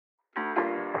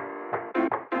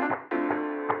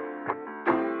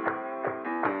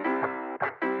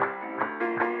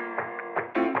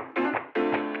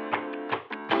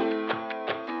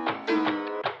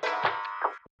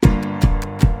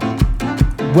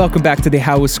Welcome back to the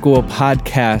How Was School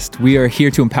podcast. We are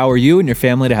here to empower you and your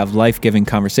family to have life-giving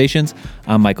conversations.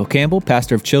 I'm Michael Campbell,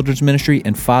 pastor of children's ministry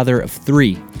and father of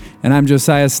 3. And I'm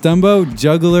Josiah Stumbo,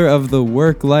 juggler of the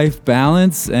work-life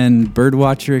balance and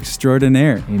birdwatcher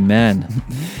extraordinaire. Amen.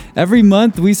 Every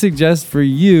month, we suggest for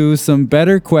you some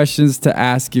better questions to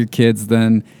ask your kids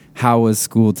than, how was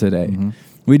school today? Mm-hmm.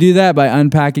 We do that by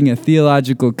unpacking a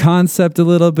theological concept a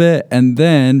little bit and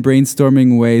then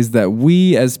brainstorming ways that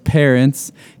we as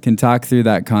parents can talk through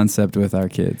that concept with our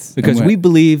kids. Because we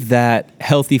believe that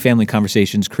healthy family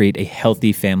conversations create a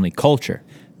healthy family culture.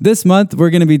 This month,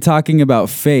 we're going to be talking about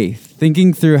faith,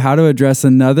 thinking through how to address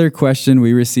another question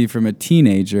we received from a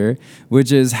teenager,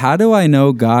 which is, how do I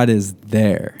know God is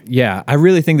there? Yeah, I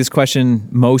really think this question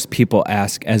most people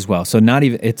ask as well. So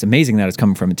it's amazing that it's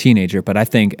coming from a teenager, but I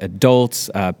think adults,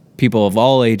 people of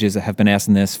all ages have been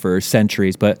asking this for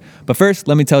centuries. But first,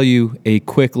 let me tell you a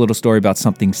quick little story about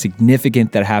something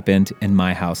significant that happened in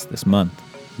my house this month.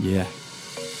 Yeah.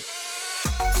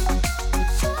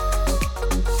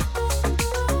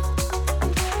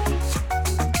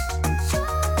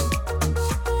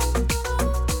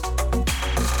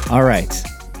 All right,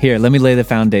 here, let me lay the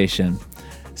foundation.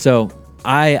 So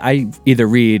I either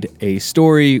read a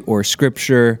story or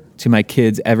scripture to my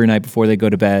kids every night before they go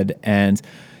to bed. And,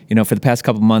 for the past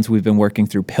couple of months, we've been working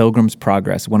through Pilgrim's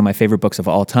Progress, one of my favorite books of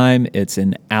all time. It's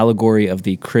an allegory of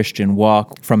the Christian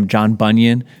walk from John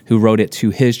Bunyan, who wrote it to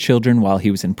his children while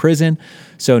he was in prison.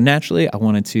 So naturally, I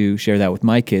wanted to share that with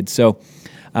my kids. So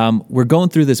we're going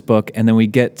through this book, and then we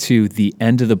get to the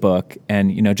end of the book,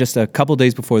 and just a couple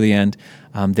days before the end,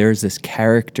 there's this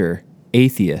character,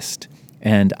 Atheist,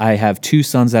 and I have 2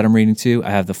 sons that I'm reading to. I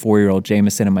have the 4-year-old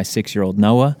Jameson and my 6-year-old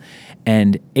Noah,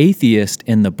 and Atheist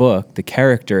in the book, the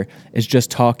character, is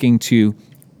just talking to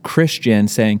Christian,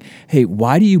 saying, hey,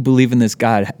 why do you believe in this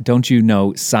God? Don't you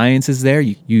know science is there?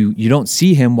 You don't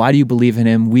see him. Why do you believe in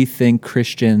him? We think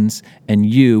Christians and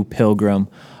you, Pilgrim,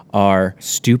 are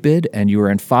stupid and you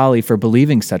are in folly for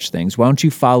believing such things. Why don't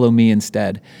you follow me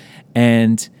instead?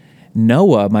 And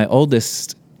Noah, my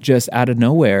oldest, just out of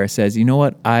nowhere says, you know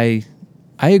what? I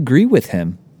agree with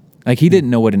him. Like, he didn't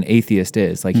know what an atheist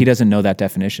is. Like, he doesn't know that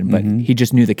definition, but he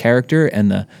just knew the character, and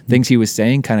the things he was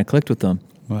saying kind of clicked with him.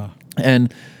 Wow.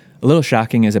 And a little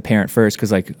shocking as a parent first,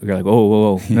 because you're like,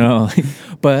 whoa, no.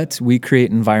 But we create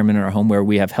an environment in our home where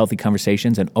we have healthy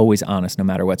conversations and always honest no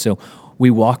matter what. So we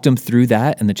walked them through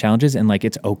that and the challenges, and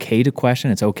it's okay to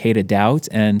question, it's okay to doubt.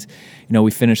 And,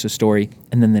 we finished the story.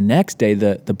 And then the next day,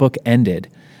 the book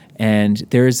ended, and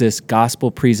there's this gospel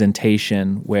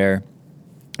presentation where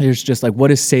there's just what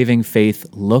does saving faith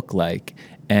look like?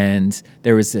 And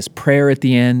there was this prayer at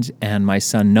the end, and my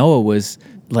son Noah was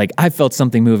I felt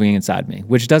something moving inside me,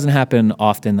 which doesn't happen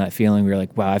often, that feeling where you're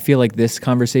like, wow, I feel like this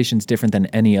conversation's different than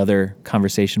any other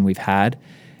conversation we've had.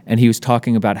 And he was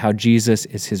talking about how Jesus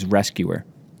is his rescuer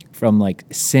from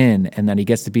sin, and that he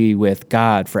gets to be with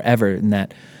God forever, and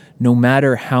that no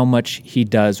matter how much he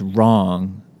does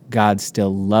wrong, God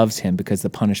still loves him because the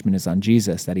punishment is on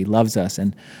Jesus, that he loves us.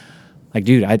 And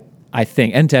dude, I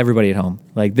think, and to everybody at home,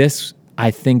 this, I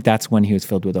think that's when he was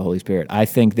filled with the Holy Spirit. I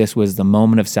think this was the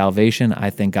moment of salvation. I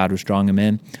think God was drawing him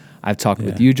in. I've talked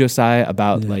with you, Josiah,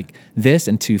 about this,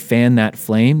 and to fan that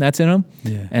flame that's in him.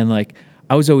 Yeah. And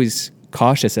I was always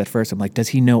cautious at first. I'm like, does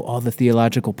he know all the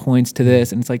theological points to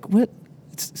this? And it's what?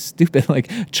 It's stupid.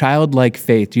 Childlike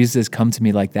faith. Jesus has come to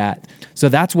me like that. So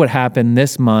that's what happened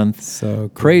this month. So cool.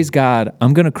 Praise God.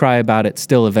 I'm going to cry about it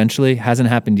still eventually. Hasn't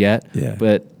happened yet. Yeah.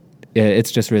 But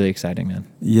it's just really exciting, man.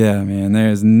 Yeah, man.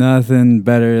 There's nothing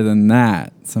better than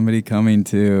that. Somebody coming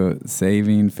to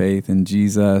saving faith in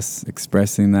Jesus,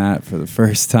 expressing that for the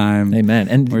first time. Amen.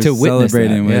 And we're to witness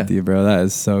celebrating that, with you, bro. That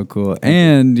is so cool.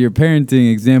 And your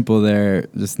parenting example there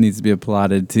just needs to be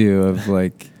applauded too, of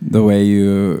the way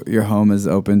your home is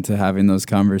open to having those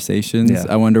conversations. Yeah.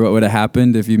 I wonder what would have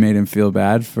happened if you made him feel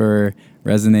bad for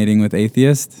resonating with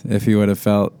atheist, if he would have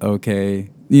felt okay.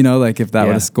 If that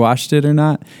would have squashed it or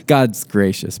not. God's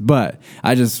gracious. But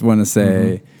I just want to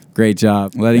say, great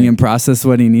job letting him process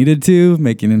what he needed to,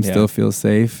 making him still feel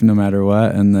safe no matter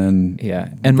what, and then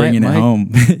and bringing it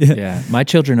home. My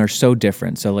children are so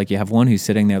different. So you have one who's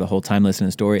sitting there the whole time listening to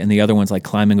the story, and the other one's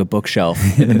climbing a bookshelf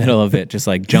in the middle of it, just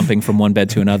jumping from one bed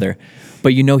to another.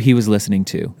 But he was listening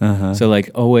too. So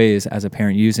always as a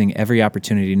parent, using every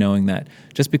opportunity, knowing that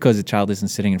just because a child isn't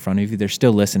sitting in front of you, they're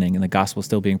still listening and the gospel's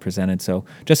still being presented. So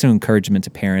just an encouragement to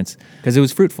parents, because it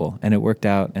was fruitful and it worked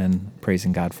out, and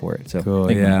praising God for it. So cool.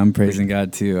 I'm praising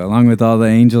God too, along with all the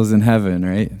angels in heaven,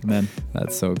 right? Amen.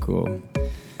 That's so cool.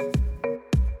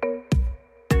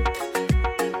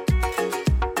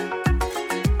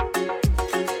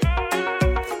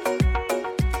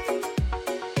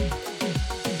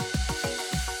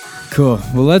 Cool.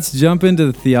 Well, let's jump into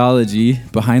the theology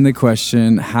behind the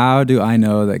question, how do I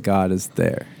know that God is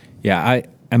there? Yeah,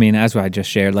 I mean, as I just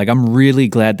shared, like, I'm really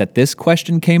glad that this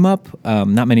question came up.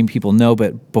 Not many people know,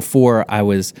 but before I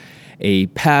was a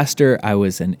pastor, I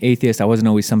was an atheist. I wasn't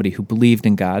always somebody who believed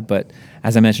in God, but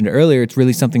as I mentioned earlier, it's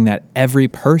really something that every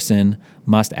person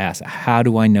must ask. How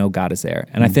do I know God is there?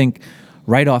 And I think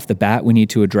right off the bat, we need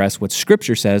to address what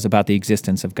Scripture says about the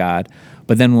existence of God,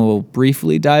 but then we'll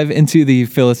briefly dive into the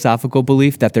philosophical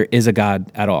belief that there is a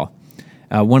God at all.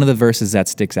 One of the verses that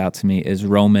sticks out to me is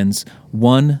Romans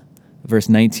 1, verse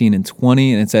 19 and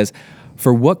 20, and it says,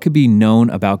 "For what could be known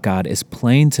about God is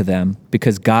plain to them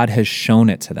because God has shown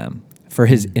it to them. For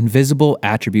his invisible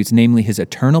attributes, namely his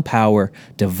eternal power,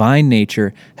 divine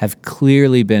nature, have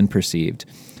clearly been perceived."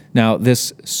 Now,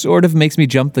 this sort of makes me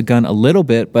jump the gun a little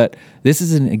bit, but this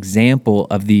is an example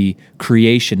of the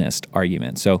creationist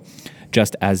argument. So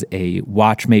just as a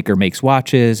watchmaker makes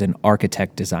watches, an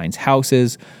architect designs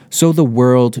houses, so the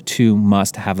world too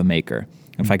must have a maker.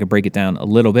 If I could break it down a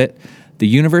little bit, the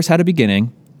universe had a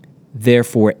beginning,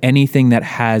 therefore anything that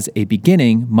has a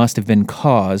beginning must have been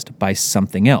caused by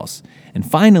something else. And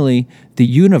finally, the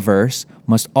universe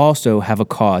must also have a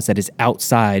cause that is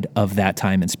outside of that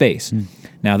time and space.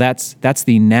 Now, that's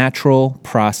the natural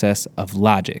process of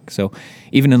logic. So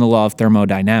even in the law of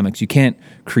thermodynamics, you can't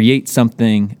create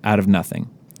something out of nothing.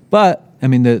 But, I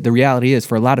mean, the reality is,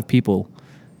 for a lot of people,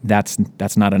 that's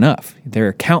not enough. There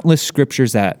are countless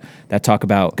scriptures that talk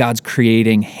about God's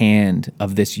creating hand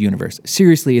of this universe.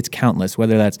 Seriously, it's countless,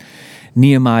 whether that's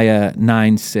Nehemiah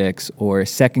 9:6 or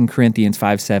 2 Corinthians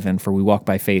 5:7, for we walk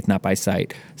by faith, not by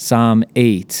sight. Psalm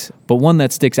 8. But one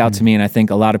that sticks out to me, and I think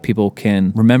a lot of people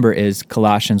can remember, is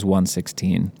Colossians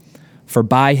 1:16. For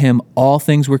by him all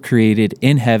things were created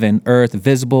in heaven, earth,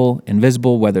 visible,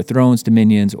 invisible, whether thrones,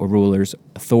 dominions, or rulers,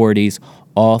 authorities,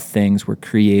 all things were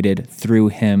created through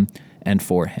him and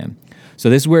for him. So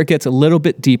this is where it gets a little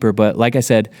bit deeper, but like I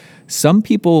said, some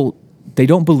people, they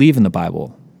don't believe in the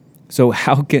Bible. So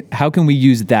how can we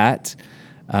use that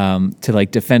to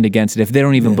like defend against it if they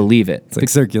don't even believe it? It's like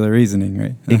circular reasoning,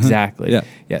 right? Exactly.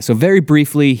 Yeah. So very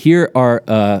briefly, here are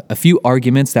a few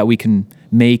arguments that we can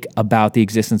make about the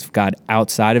existence of God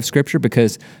outside of Scripture,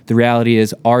 because the reality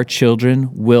is our children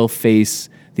will face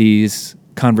these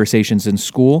conversations in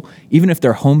school, even if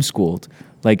they're homeschooled.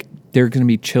 Like, there are going to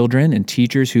be children and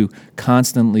teachers who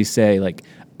constantly say like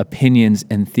opinions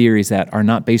and theories that are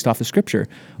not based off of Scripture.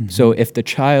 So if the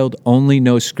child only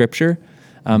knows Scripture,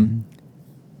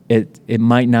 it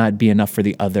might not be enough for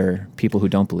the other people who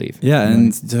don't believe. Yeah,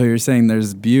 and so you're saying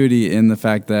there's beauty in the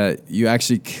fact that you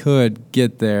actually could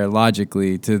get there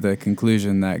logically to the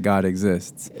conclusion that God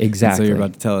exists. Exactly. And so you're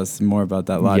about to tell us more about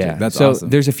that logic. Yeah. That's so awesome.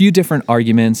 There's a few different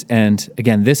arguments, and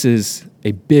again, this is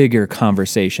a bigger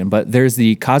conversation, but there's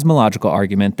the cosmological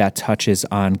argument that touches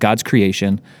on God's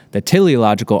creation, the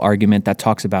teleological argument that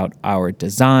talks about our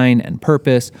design and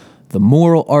purpose, the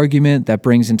moral argument that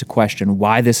brings into question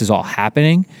why this is all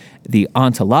happening, the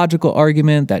ontological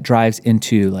argument that drives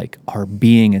into like our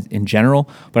being in general.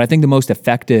 But I think the most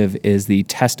effective is the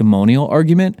testimonial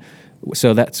argument.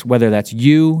 So that's whether that's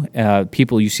you,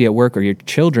 people you see at work, or your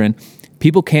children.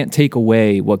 People can't take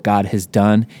away what God has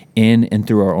done in and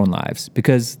through our own lives,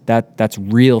 because that's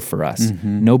real for us.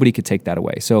 Nobody could take that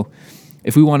away. So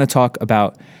if we want to talk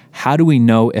about how do we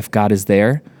know if God is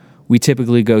there, we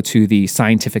typically go to the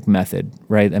scientific method,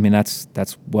 right? I mean, that's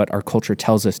what our culture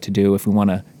tells us to do if we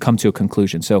want to come to a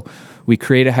conclusion. So we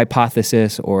create a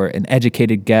hypothesis or an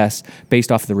educated guess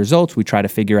based off of the results. We try to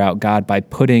figure out God by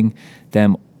putting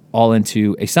them all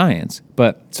into a science.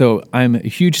 But so I'm a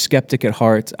huge skeptic at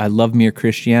heart. I love Mere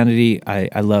Christianity.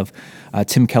 I love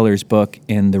Tim Keller's book,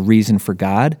 In the Reason for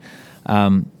God.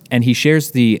 And he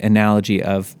shares the analogy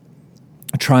of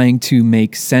trying to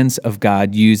make sense of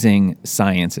God using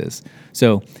sciences.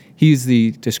 So he used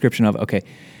the description of,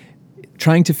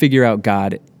 trying to figure out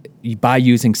God by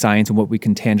using science and what we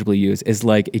can tangibly use is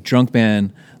like a drunk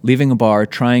man leaving a bar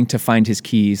trying to find his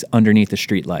keys underneath a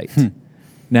street light.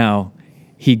 Now,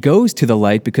 he goes to the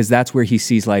light because that's where he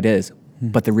sees light is.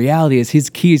 But the reality is his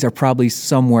keys are probably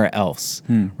somewhere else,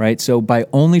 right? So by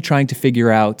only trying to figure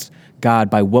out God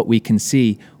by what we can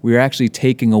see, we're actually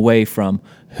taking away from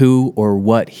who or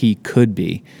what he could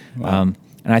be. Wow. And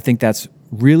I think that's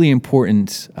really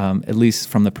important, at least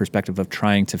from the perspective of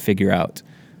trying to figure out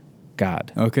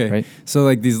God. Okay. Right? So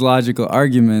like these logical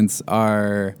arguments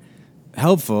are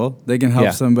helpful. They can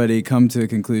help somebody come to a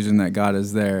conclusion that God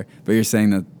is there, but you're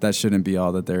saying that shouldn't be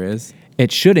all that there is?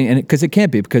 It shouldn't, and because it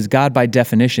can't be, because God by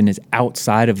definition is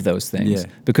outside of those things. Yeah.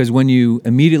 Because when you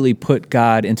immediately put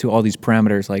God into all these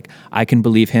parameters, like I can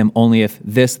believe him only if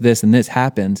this, and this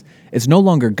happens, it's no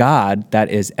longer God that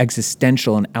is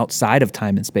existential and outside of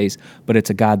time and space, but it's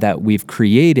a God that we've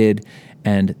created,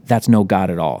 and that's no God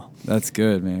at all. That's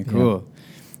good, man. Cool.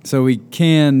 Yeah. So we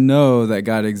can know that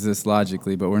God exists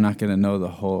logically, but we're not going to know the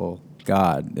whole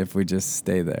God if we just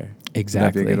stay there.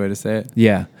 Exactly. Would that be a good way to say it?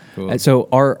 Yeah. Cool. So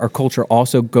our culture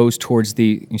also goes towards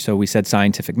so we said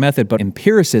scientific method, but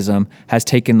empiricism has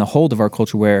taken the hold of our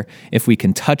culture where if we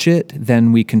can touch it,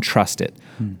 then we can trust it.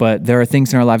 But there are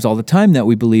things in our lives all the time that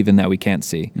we believe in that we can't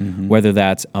see, whether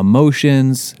that's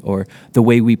emotions or the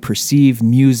way we perceive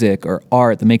music or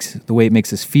art, the way it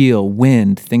makes us feel,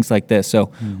 wind, things like this. So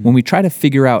when we try to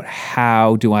figure out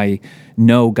how do I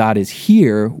know God is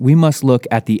here, we must look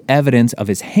at the evidence of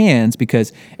his hands,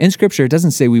 because in Scripture, it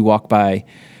doesn't say we walk by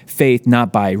faith,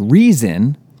 not by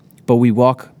reason, but we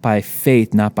walk by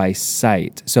faith, not by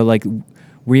sight. So like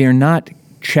we are not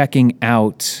checking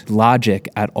out logic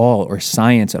at all or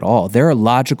science at all. There are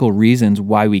logical reasons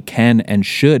why we can and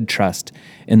should trust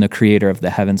in the creator of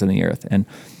the heavens and the earth. And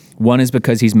one is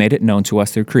because he's made it known to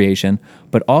us through creation,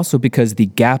 but also because the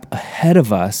gap ahead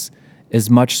of us is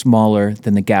much smaller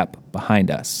than the gap behind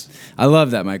us. I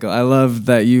love that, Michael. I love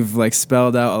that you've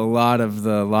spelled out a lot of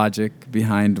the logic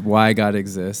behind why God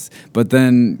exists. But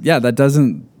then, that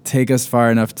doesn't take us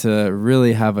far enough to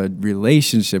really have a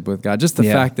relationship with God. Just the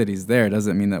fact that he's there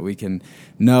doesn't mean that we can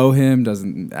know him,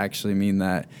 doesn't actually mean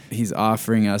that he's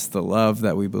offering us the love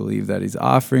that we believe that he's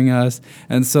offering us.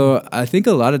 And so I think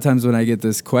a lot of times when I get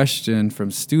this question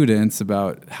from students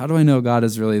about how do I know God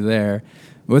is really there,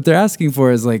 what they're asking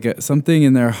for is something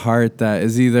in their heart that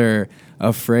is either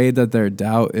afraid that their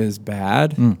doubt is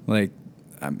bad,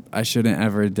 I shouldn't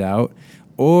ever doubt,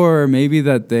 or maybe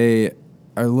that they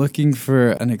are looking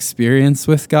for an experience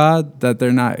with God that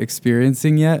they're not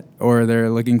experiencing yet, or they're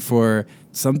looking for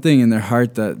something in their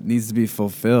heart that needs to be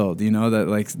fulfilled,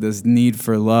 that this need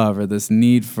for love or this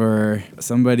need for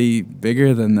somebody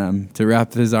bigger than them to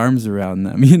wrap his arms around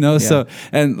them, So,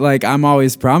 and I'm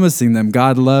always promising them,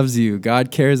 God loves you, God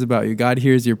cares about you, God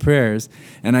hears your prayers.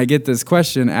 And I get this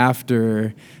question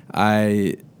after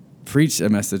I preach a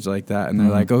message like that, and they're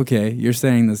like, okay, you're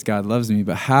saying this God loves me,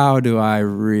 but how do I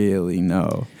really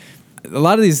know? A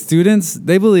lot of these students,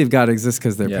 they believe God exists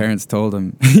because their parents told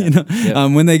them.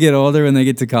 When they get older, when they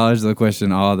get to college, they'll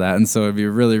question all that. And so it'd be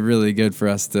really, really good for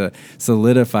us to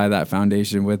solidify that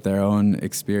foundation with their own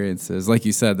experiences. Like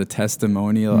you said, the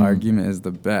testimonial argument is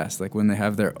the best. When they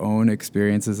have their own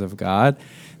experiences of God,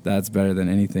 that's better than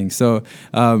anything. So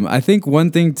I think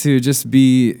one thing to just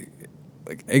be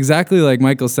exactly like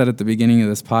Michael said at the beginning of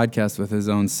this podcast with his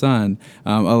own son,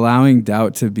 allowing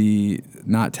doubt to be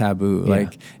not taboo. Yeah.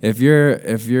 If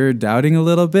you're doubting a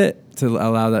little bit, to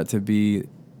allow that to be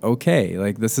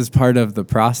okay. This is part of the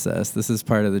process. This is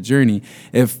part of the journey.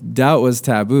 If doubt was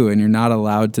taboo and you're not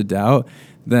allowed to doubt,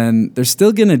 then they're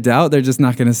still going to doubt. They're just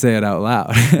not going to say it out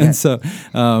loud. And so,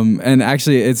 and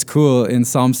actually it's cool. In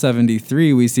Psalm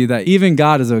 73, we see that even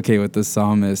God is okay with the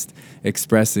psalmist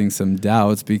expressing some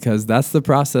doubts, because that's the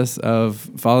process of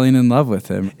falling in love with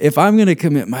him. If I'm going to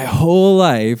commit my whole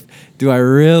life, do I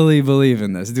really believe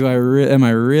in this? Am I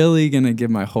really going to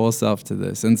give my whole self to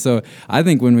this? And so I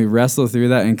think when we wrestle through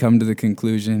that and come to the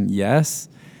conclusion, yes,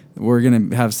 we're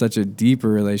going to have such a deeper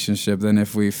relationship than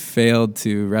if we failed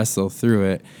to wrestle through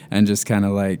it and just kind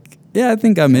of I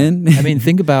think I'm in. I mean,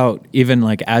 think about even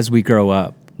as we grow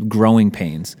up, growing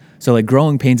pains. So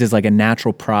growing pains is a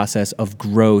natural process of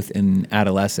growth in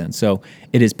adolescence. So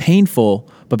it is painful,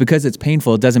 but because it's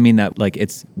painful, it doesn't mean that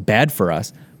it's bad for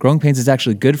us. Growing pains is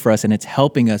actually good for us, and it's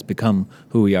helping us become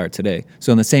who we are today.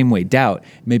 So in the same way, doubt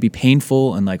may be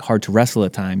painful and hard to wrestle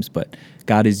at times, but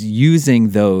God is using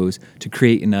those to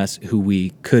create in us who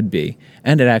we could be.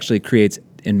 And it actually creates,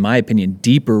 in my opinion,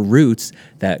 deeper roots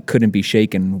that couldn't be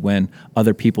shaken when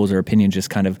other people's or opinions just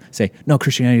kind of say, no,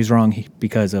 Christianity is wrong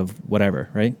because of whatever,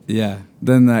 right? Yeah.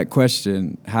 Then that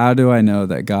question, how do I know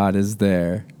that God is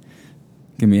there,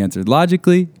 can be answered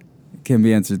logically, can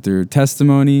be answered through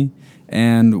testimony,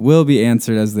 and will be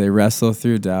answered as they wrestle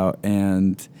through doubt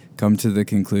and come to the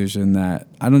conclusion that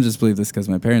I don't just believe this because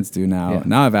my parents do now. Yeah.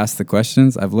 Now I've asked the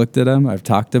questions, I've looked at them, I've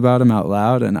talked about them out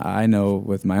loud, and I know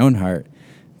with my own heart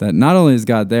that not only is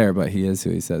God there, but he is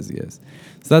who he says he is.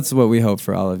 So that's what we hope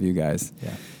for all of you guys.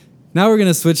 Yeah. Now we're going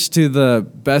to switch to the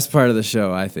best part of the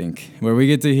show, I think, where we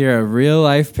get to hear a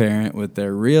real-life parent with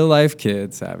their real-life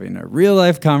kids having a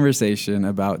real-life conversation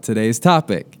about today's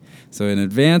topic. So in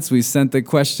advance, we sent the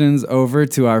questions over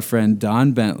to our friend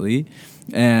Don Bentley,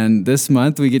 And this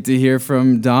month we get to hear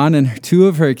from Dawn and two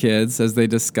of her kids as they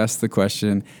discuss the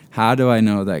question, how do I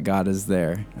know that God is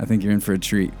there? I think you're in for a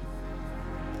treat.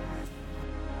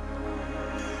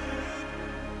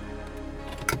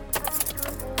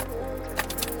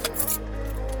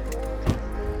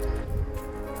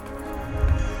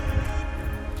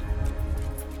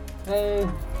 Hey,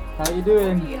 how you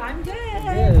doing? Yeah, I'm good.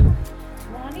 Good.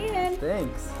 Come on in.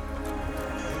 Thanks.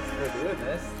 Thanks for doing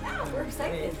this. Oh, we're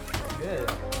excited.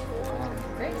 Good.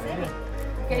 We're excited.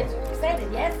 You guys are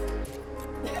excited, yes?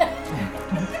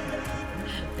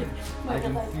 I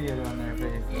can see it on their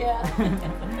face. Yeah.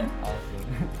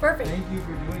 Awesome. Perfect. Thank you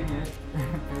for doing it.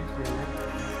 Appreciate it.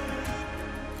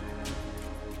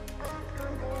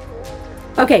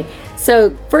 Okay,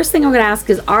 so first thing I'm going to ask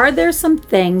is, are there some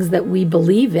things that we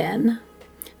believe in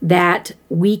that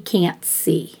we can't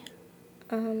see?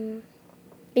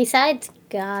 Besides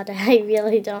God, I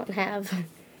really don't have.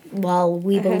 Well,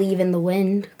 we believe in the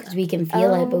wind because we can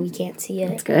feel it, but we can't see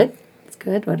That's it. good. That's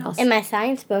good. What else? In my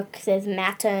science book says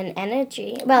matter and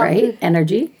energy. Well, Right?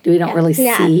 Energy. We don't really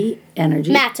Yeah. see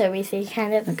energy. matter we see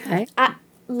kind of. Okay.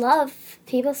 Love.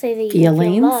 People say that you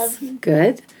Feelings. feel love.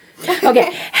 Good.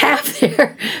 Okay. Have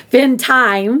there been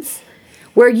times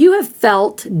where you have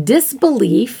felt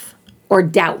disbelief or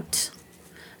doubt?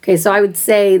 Okay, so I would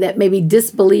say that maybe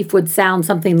disbelief would sound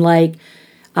something like,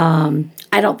 I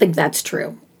don't think that's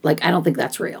true. Like, I don't think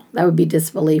that's real. That would be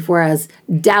disbelief. Whereas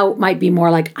doubt might be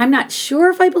more like, I'm not sure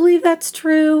if I believe that's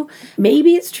true.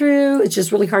 Maybe it's true. It's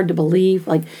just really hard to believe.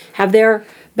 Like, have there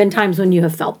been times when you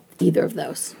have felt either of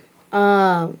those?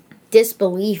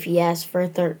 Disbelief, yes,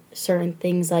 for certain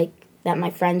things like that my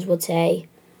friends would say,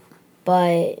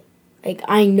 but like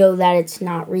I know that it's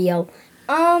not real.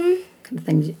 Kind of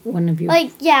things, one of you.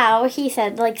 Like, yeah, what he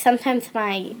said. Like, sometimes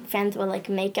my friends will, like,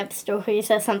 make up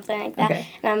stories or something like that. Okay.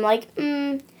 And I'm like,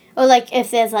 Or, like,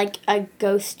 if there's, like, a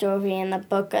ghost story in the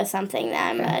book or something,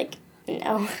 then I'm like,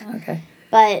 no. Okay.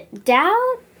 But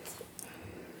doubt?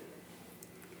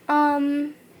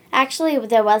 Actually,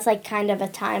 there was, like, kind of a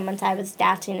time when I was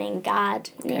doubting in God,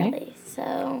 nearly.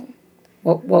 So,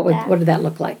 What did that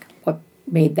look like? What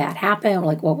made that happen? Or,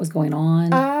 like, what was going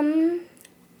on?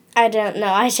 I don't know.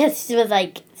 I just was,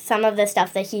 like, some of the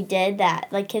stuff that he did, that,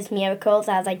 like, his miracles,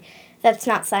 I was like, that's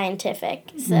not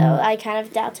scientific. So I kind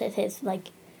of doubted his, like,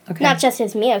 Okay. not just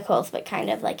his miracles, but kind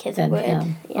of, like, his Then word.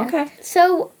 him. Yeah. Okay.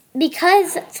 So,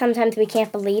 because sometimes we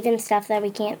can't believe in stuff that we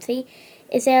can't see,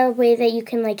 is there a way that you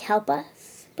can, like, help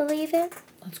us believe it?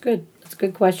 That's good. That's a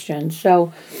good question.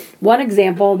 So, one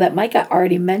example that Micah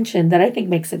already mentioned that I think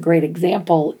makes a great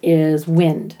example is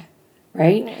wind,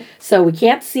 right? So, we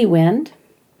can't see wind,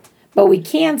 but we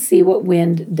can see what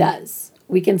wind does.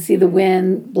 We can see the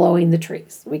wind blowing the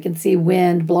trees. We can see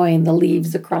wind blowing the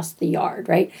leaves across the yard,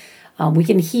 right? We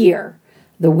can hear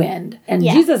the wind. And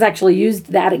Yeah. Jesus actually used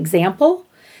that example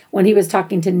when he was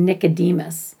talking to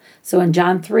Nicodemus. So in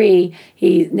John 3,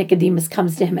 Nicodemus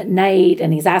comes to him at night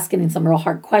and he's asking him some real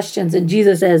hard questions. And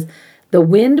Jesus says, the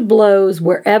wind blows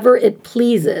wherever it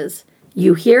pleases.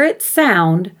 You hear its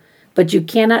sound, but you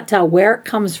cannot tell where it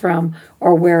comes from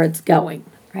or where it's going,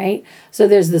 right? So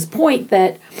there's this point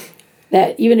that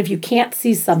even if you can't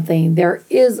see something, there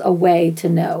is a way to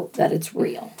know that it's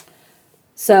real.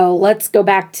 So let's go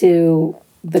back to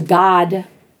the God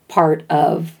part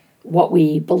of what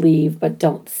we believe but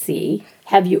don't see.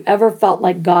 Have you ever felt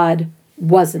like God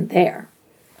wasn't there?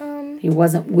 He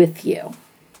wasn't with you?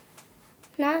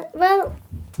 Well,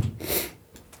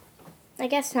 I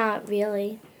guess not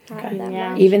really. Not Okay. that Yeah.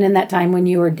 much. Even in that time when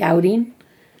you were doubting?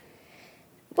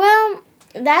 Well,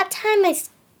 that time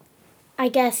I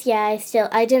guess, yeah,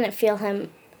 I didn't feel him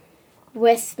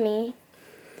with me.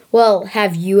 Well,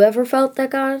 have you ever felt that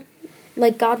God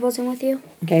wasn't with you?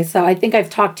 Okay, so I think I've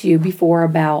talked to you before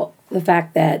about the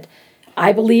fact that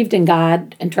I believed in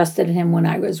God and trusted in Him when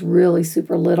I was really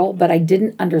super little, but I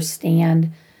didn't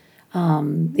understand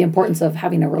the importance of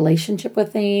having a relationship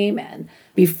with Him. And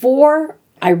before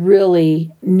I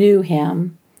really knew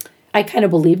Him, I kind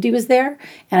of believed He was there,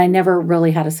 and I never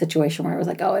really had a situation where I was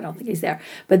like, oh, I don't think He's there.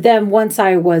 But then once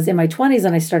I was in my 20s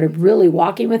and I started really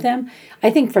walking with Him, I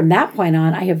think from that point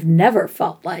on, I have never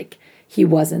felt like He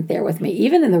wasn't there with me,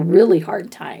 even in the really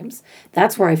hard times.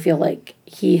 That's where I feel like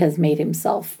He has made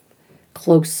Himself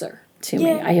closer to me.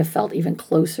 Yeah. I have felt even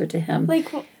closer to Him.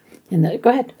 Like, Go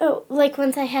ahead. oh, like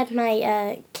once I had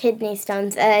my kidney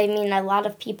stones, I mean, a lot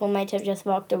of people might have just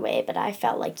walked away, but I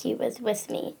felt like he was with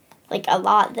me, like a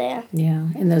lot there. Yeah,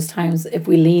 in those times, if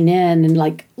we lean in and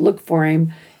like look for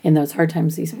Him in those hard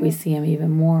times, we see Him even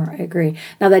more. I agree.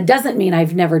 Now, that doesn't mean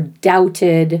I've never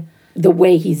doubted the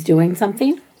way He's doing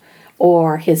something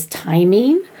or his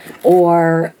timing,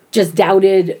 or just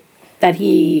doubted that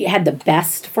he had the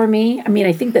best for me. I mean,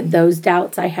 I think that those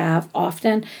doubts I have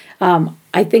often.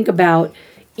 I think about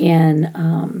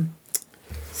in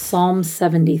Psalm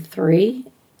 73,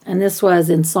 and this was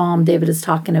in Psalm, David is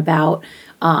talking about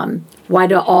why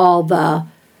do all the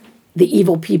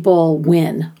evil people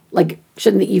win? Like,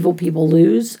 shouldn't the evil people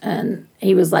lose? And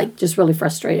he was like just really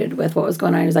frustrated with what was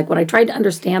going on. He was like, when I tried to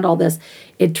understand all this,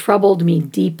 it troubled me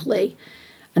deeply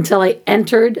until I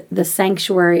entered the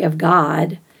sanctuary of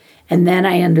God, and then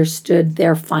I understood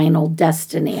their final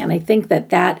destiny. And I think that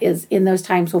that is in those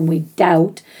times when we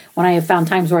doubt, when I have found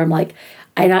times where I'm like,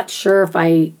 I'm not sure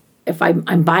if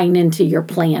I'm buying into your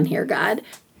plan here, God.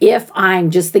 If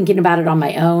I'm just thinking about it on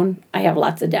my own, I have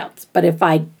lots of doubts. But if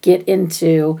I get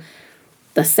into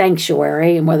the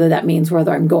sanctuary, and whether that means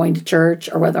whether I'm going to church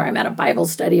or whether I'm at a Bible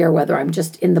study or whether I'm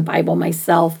just in the Bible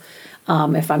myself,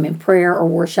 if I'm in prayer or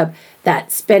worship,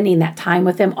 that spending that time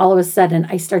with him, all of a sudden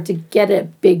I start to get a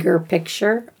bigger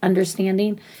picture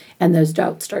understanding, and those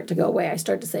doubts start to go away. I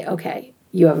start to say, okay,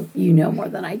 you know more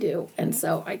than I do, and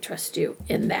so I trust you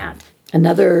in that.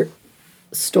 Another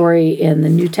story in the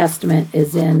New Testament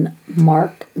is in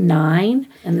Mark 9,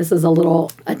 and this is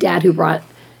a dad who brought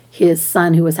his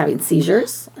son who was having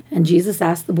seizures, and Jesus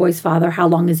asked the boy's father, how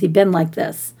long has he been like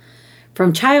this?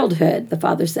 From childhood, the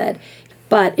father said,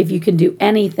 but if you can do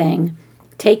anything,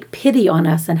 take pity on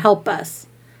us and help us.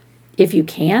 If you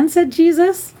can, said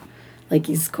Jesus. Like,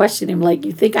 he's questioning him, like,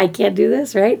 you think I can't do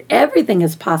this, right? Everything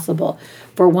is possible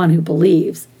for one who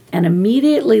believes. And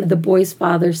immediately the boy's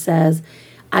father says,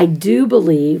 I do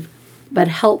believe, but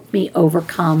help me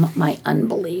overcome my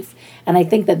unbelief. And I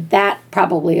think that that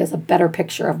probably is a better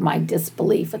picture of my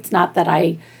disbelief. It's not that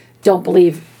I don't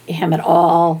believe him at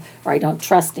all or I don't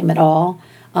trust him at all.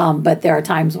 But there are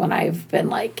times when I've been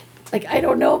like I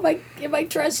don't know if I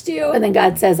trust you. And then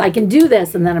God says, I can do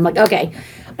this. And then I'm like, okay,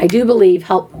 I do believe,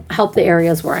 help the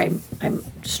areas where I'm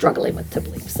struggling with to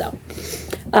believe. So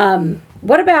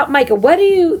what about Micah? What do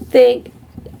you think?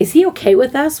 Is he okay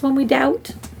with us when we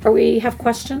doubt or we have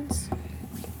questions?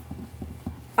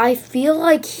 I feel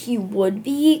like he would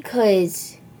be,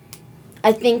 because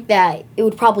I think that it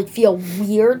would probably feel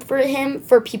weird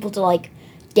for people to like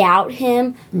doubt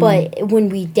him. But when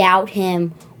we doubt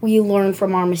him, we learn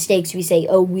from our mistakes. We say,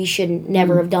 oh, we should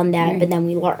never have done that, but then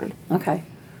we learn. Okay.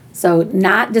 So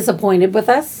not disappointed with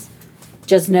us,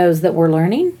 just knows that we're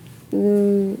learning?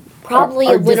 Probably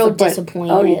a little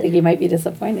disappointed. Oh, you think he might be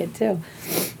disappointed too.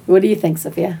 What do you think,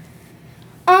 Sophia?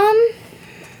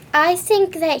 I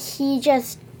think that he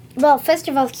just, well, first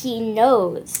of all, he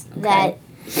knows that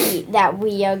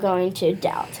we are going to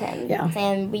doubt him. Yeah.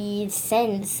 And we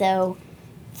sinned, so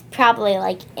it's probably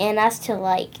like in us to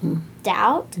like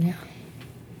doubt. Yeah.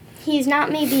 He's not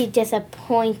maybe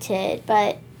disappointed,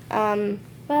 but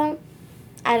well,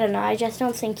 I don't know. I just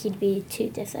don't think he'd be too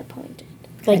disappointed.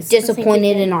 Like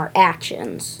disappointed in our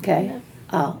actions. Okay.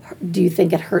 Do you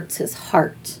think it hurts his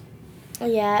heart?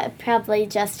 Yeah, it probably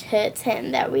just hurts him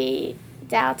that we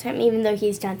doubt him, even though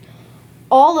he's done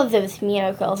all of those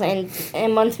miracles.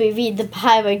 And once we read the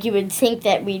Bible, you would think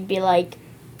that we'd be like,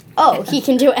 oh, he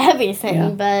can do everything. Yeah.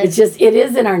 But it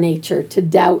is in our nature to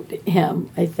doubt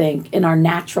him, I think, in our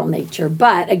natural nature.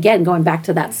 But again, going back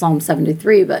to that Psalm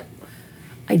 73, but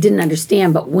I didn't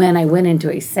understand. But when I went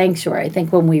into a sanctuary, I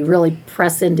think when we really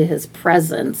press into his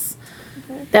presence,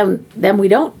 then we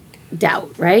don't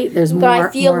doubt, right? There's more. But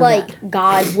I feel more like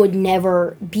God would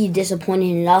never be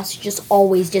disappointed in us, just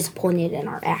always disappointed in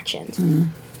our actions.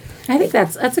 I think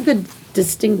that's a good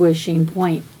distinguishing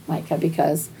point, Micah,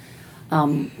 because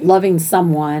loving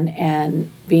someone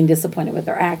and being disappointed with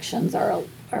their actions are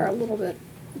a little bit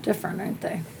different, aren't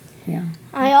they? Yeah.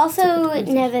 I also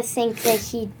never think that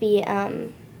he'd be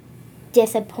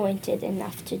disappointed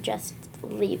enough to just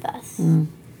leave us.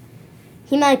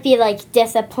 He might be like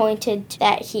disappointed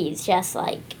that he's just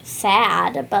like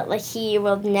sad, but like he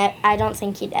will I don't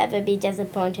think he'd ever be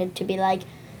disappointed to be like,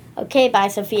 okay, bye,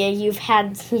 Sophia, you've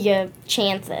had your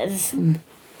chances.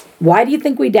 Why do you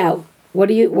think we doubt? What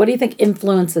do you think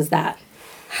influences that?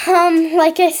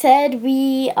 Like I said,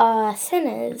 we are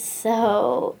sinners,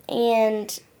 so,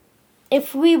 and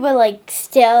if we were like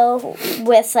still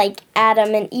with like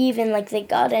Adam and Eve in like the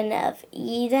Garden of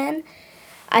Eden,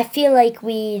 I feel like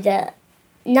we'd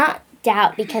not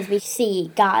doubt because we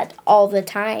see God all the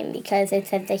time, because it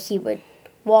said that he would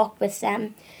walk with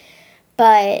them.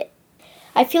 But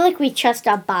I feel like we trust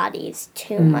our bodies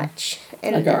too much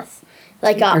in Like this.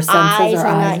 Like our eyes and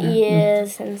our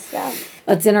ears and stuff.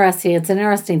 It's interesting. It's an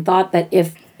interesting thought that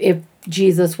if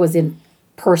Jesus was in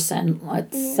person,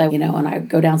 let's say, and I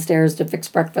go downstairs to fix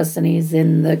breakfast and he's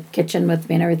in the kitchen with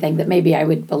me and everything, that maybe I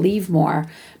would believe more.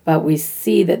 But we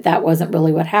see that wasn't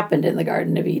really what happened in the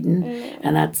Garden of Eden.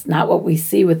 And that's not what we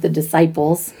see with the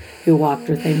disciples who walked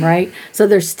with him, right? So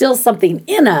there's still something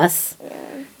in us,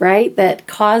 right, that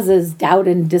causes doubt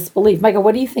and disbelief. Michael,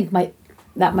 what do you think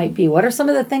that might be? What are some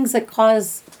of the things that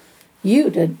cause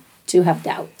you to have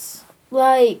doubts?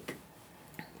 Like,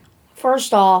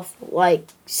 first off, like,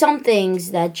 some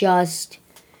things that just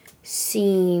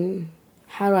seem,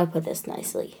 how do I put this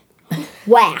nicely?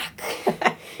 Whack.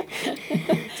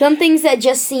 Some things that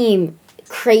just seem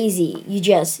crazy, you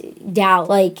just doubt.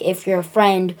 Like, if your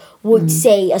friend would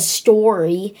say a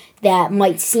story that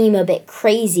might seem a bit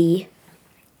crazy,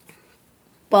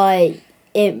 but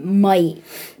it might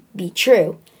be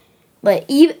true. But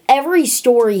every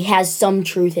story has some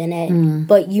truth in it,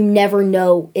 but you never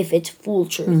know if it's full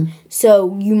truth.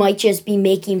 So you might just be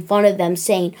making fun of them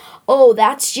saying, oh,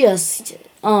 that's just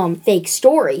fake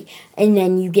story. And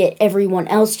then you get everyone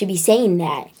else to be saying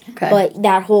that. Okay. But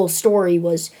that whole story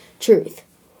was truth.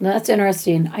 That's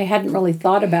interesting. I hadn't really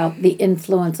thought about the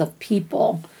influence of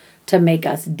people to make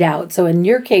us doubt. So in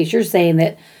your case, you're saying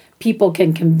that people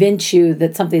can convince you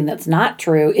that something that's not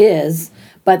true is,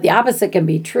 but the opposite can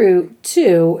be true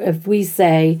too. If we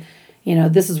say,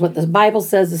 this is what the Bible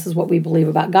says, this is what we believe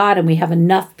about God, and we have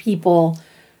enough people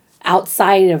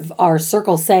outside of our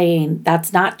circle saying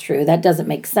that's not true, that doesn't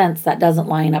make sense, that doesn't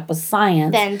line up with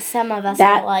science, Then some of us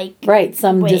are like, right,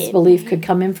 some wait. disbelief could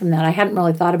come in from that. I hadn't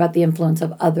really thought about the influence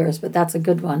of others, but that's a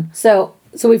good one. So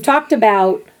we've talked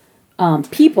about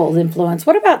people's influence.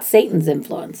 What about Satan's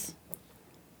influence?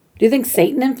 Do you think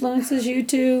Satan influences you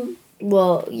to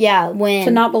Well, yeah,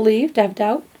 when not believe, to have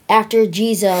doubt? after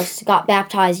Jesus got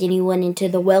baptized and he went into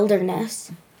the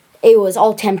wilderness, it was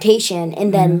all temptation.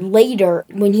 And then later,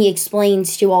 when he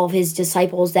explains to all of his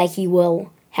disciples that he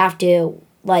will have to,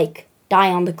 die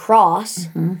on the cross,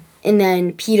 and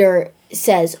then Peter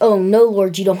says, oh, no,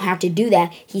 Lord, you don't have to do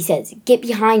that. He says, get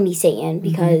behind me, Satan,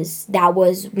 because that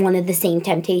was one of the same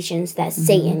temptations that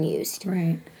Satan used.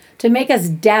 Right. To make us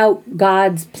doubt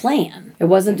God's plan. It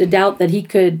wasn't to doubt that he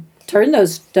could turn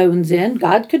those stones in.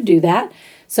 God could do that.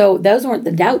 So those weren't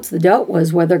the doubts. The doubt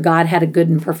was whether God had a good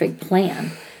and perfect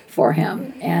plan for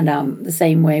him. And the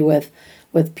same way with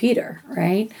Peter,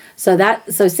 right? So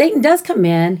Satan does come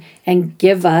in and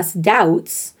give us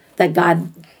doubts that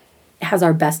God has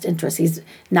our best interest. He's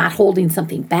not holding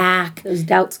something back. Those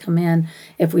doubts come in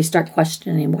if we start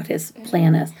questioning what his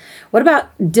plan is. What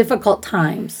about difficult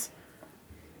times?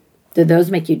 Did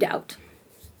those make you doubt?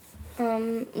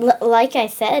 Like I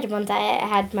said, once I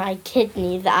had my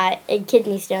kidney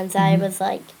stones, I was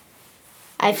like,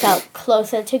 I felt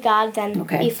closer to God than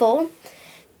before.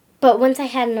 But once I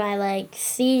had my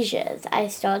seizures, I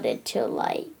started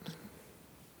to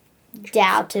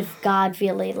doubt if God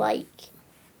really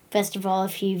first of all,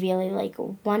 if he really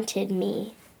wanted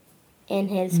me in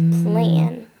his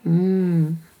plan.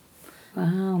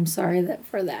 Wow, I'm sorry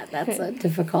for that. That's a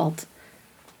difficult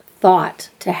thought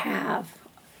to have.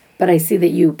 But I see that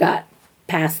you got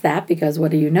past that, because what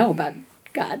do you know about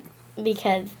God?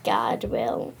 Because God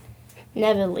will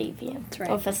never leave you That's right.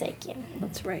 or forsake you.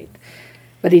 That's right.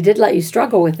 But he did let you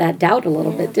struggle with that doubt a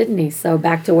little bit, didn't he? So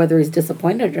back to whether he's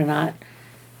disappointed or not,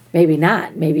 maybe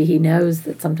not. Maybe he knows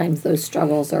that sometimes those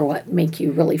struggles are what make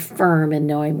you really firm in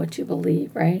knowing what you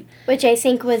believe, right? Which I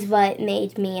think was what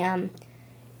made me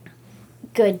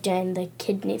good during the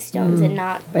kidney stones and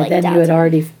not But then you had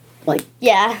already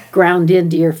ground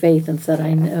into your faith and said,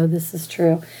 I know this is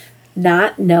true.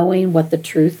 Not knowing what the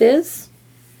truth is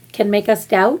can make us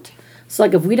doubt. So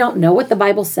if we don't know what the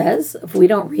Bible says, if we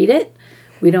don't read it,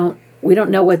 we don't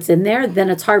know what's in there,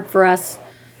 then it's hard for us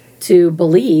to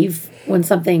believe when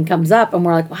something comes up and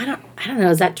we're like, well, I don't know,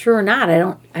 is that true or not? I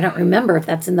don't remember if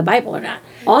that's in the Bible or not.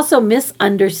 Also,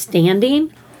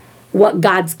 misunderstanding what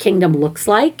God's kingdom looks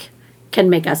like can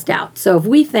make us doubt. So if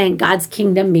we think God's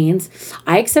kingdom means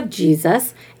I accept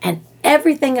Jesus and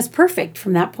everything is perfect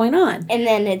from that point on, and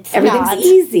then everything's not.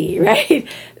 easy, right?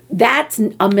 That's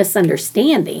a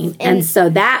misunderstanding. And so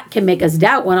that can make us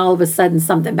doubt when all of a sudden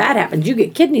something bad happens. You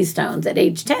get kidney stones at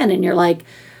age 10 and you're like,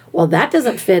 well, that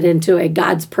doesn't fit into a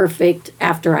God's perfect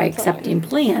after I accept him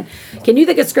plan. Can you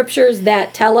think of scriptures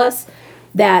that tell us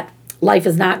that life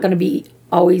is not going to be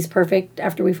always perfect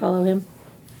after we follow him?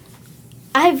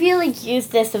 I really use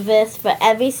this verse for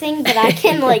everything, but I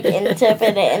can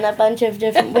interpret it in a bunch of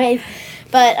different ways.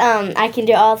 But I can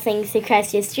do all things through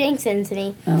Christ who strengthens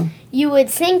me. Oh. You would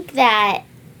think that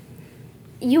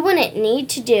you wouldn't need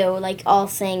to do all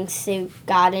things through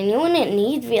God, and you wouldn't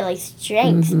need really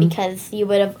strength because you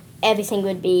would have everything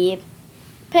would be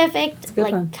perfect, good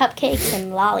like one. cupcakes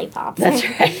and lollipops. That's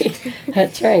right.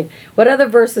 That's right. What other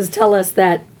verses tell us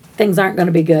that things aren't going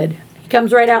to be good? He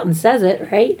comes right out and says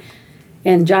it, right?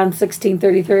 In John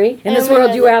 16:33. In this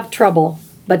world you have trouble,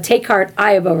 but take heart,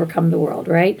 I have overcome the world,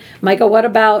 right? Michael, what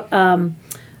about,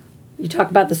 you talk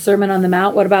about the Sermon on the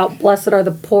Mount. What about blessed are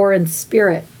the poor in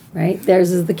spirit, right?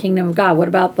 Theirs is the kingdom of God. What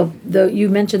about the you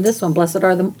mentioned this one, blessed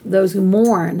are those who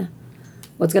mourn.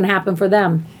 What's going to happen for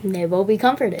them? They will be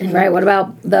comforted. Right. What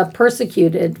about the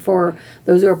persecuted, for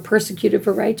those who are persecuted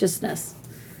for righteousness?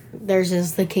 Theirs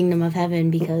is the kingdom of heaven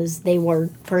because they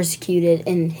were persecuted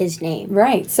in his name.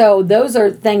 Right. So those are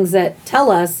things that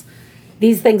tell us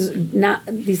these things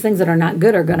that are not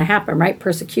good are going to happen, right?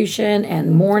 Persecution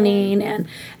and mourning and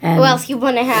What else you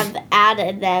want to have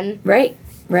added then? right.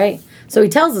 So he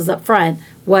tells us up front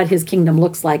what his kingdom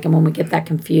looks like, and when we get that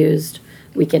confused,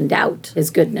 we can doubt his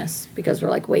goodness because we're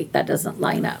like, wait, that doesn't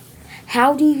line up.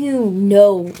 How do you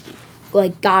know,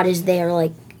 like, God is there,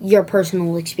 like, your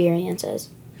personal experiences?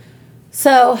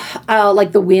 So,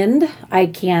 like the wind, I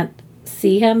can't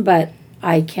see him, but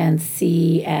I can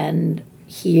see and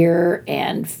hear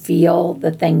and feel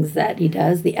the things that he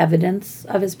does, the evidence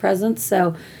of his presence.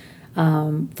 So,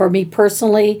 for me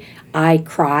personally, I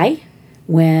cry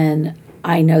when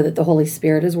I know that the Holy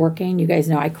Spirit is working. You guys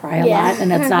know I cry a lot,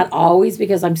 and it's not always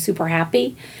because I'm super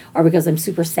happy or because I'm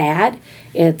super sad.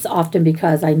 It's often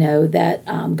because I know that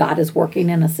God is working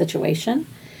in a situation.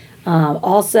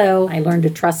 Also, I learned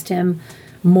to trust him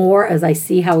more as I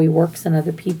see how he works in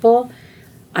other people.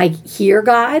 I hear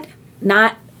God,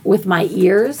 not with my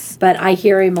ears, but I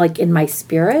hear him like in my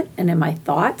spirit and in my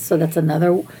thoughts. So that's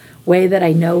another way that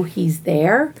I know he's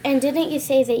there. And didn't you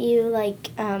say that you like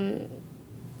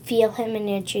feel him in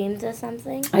your dreams or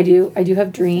something? I do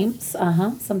have dreams,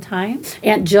 sometimes.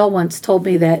 Aunt Jill once told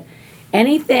me that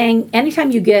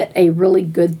anytime you get a really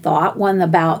good thought, one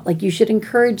about like you should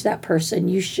encourage that person,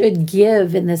 you should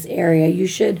give in this area, you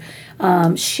should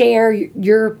share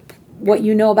your what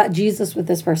you know about Jesus with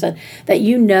this person, that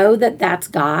you know that that's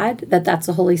God, that that's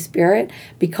the Holy Spirit,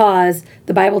 because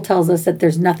the Bible tells us that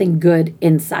there's nothing good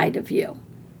inside of you.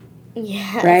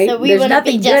 Yeah. Right? So we There's wouldn't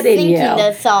be nothing just good in thinking you.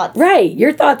 those thoughts. Right.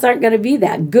 Your thoughts aren't going to be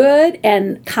that. Good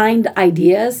and kind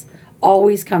ideas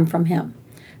always come from him.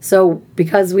 So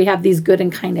because we have these good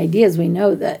and kind ideas, we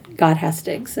know that God has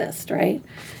to exist, right?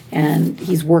 And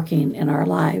he's working in our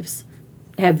lives.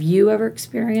 Have you ever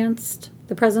experienced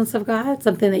the presence of God?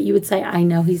 Something that you would say, I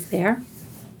know he's there?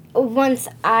 Once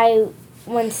God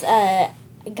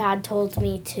told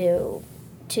me to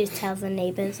tell the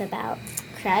neighbors about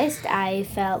Christ, I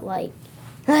felt like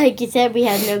you said, we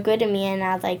had no good in me, and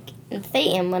I was like,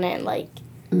 Satan wouldn't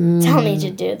tell me to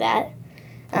do that.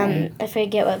 I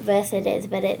forget what verse it is,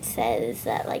 but it says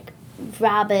that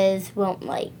robbers won't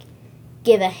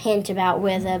give a hint about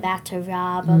where they're about to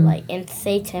rob, or and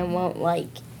Satan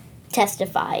won't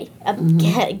testify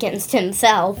against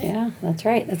himself. Yeah, that's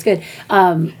right. That's good.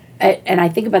 And I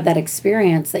think about that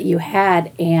experience that you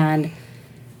had, and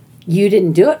you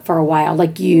didn't do it for a while.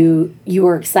 Like you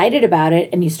were excited about it,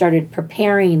 and you started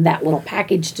preparing that little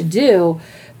package to do,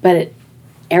 but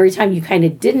every time you kind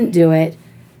of didn't do it,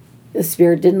 the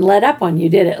Spirit didn't let up on you,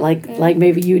 did it? Like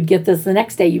maybe you'd get this the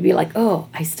next day, you'd be like, oh,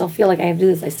 I still feel like I have to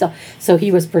do this. So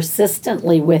he was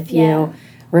persistently with you,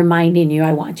 reminding you,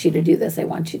 I want you to do this, I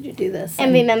want you to do this.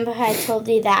 And remember how I told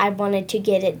you that I wanted to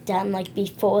get it done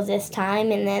before this time,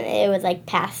 and then it was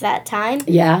past that time?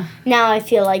 Yeah. Now I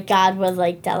feel like God was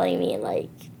telling me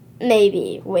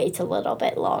maybe wait a little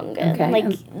bit longer. Okay.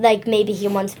 Maybe he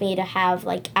wants me to have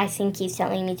I think he's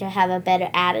telling me to have a better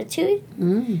attitude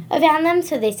around them.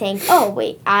 So they're saying, oh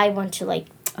wait, I want to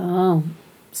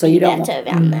so you don't better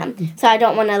around them. So I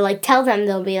don't want to tell them.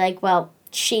 They'll be well,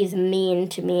 she's mean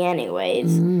to me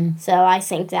anyways. So I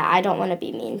think that I don't want to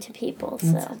be mean to people.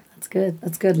 That's good.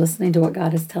 That's good, listening to what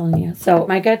God is telling you. So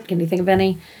Micah, can you think of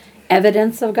any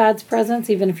evidence of God's presence,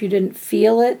 even if you didn't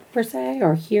feel it per se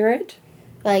or hear it?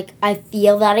 I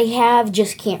feel that I have,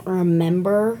 just can't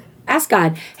remember. Ask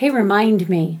God, hey, remind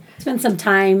me. Spend some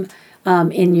time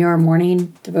in your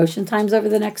morning devotion times over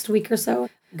the next week or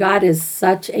so. God is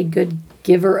such a good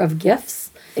giver of gifts.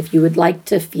 If you would like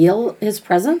to feel his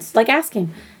presence, ask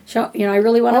him. Show, I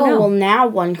really want to know. Well, now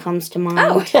one comes to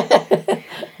mind.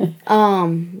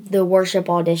 The worship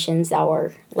auditions that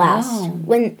were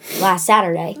last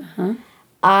Saturday.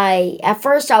 At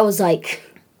first I was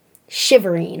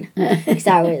shivering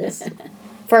because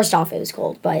first off, it was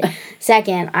cold, but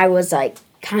second, I was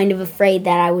kind of afraid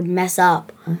that I would mess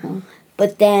up.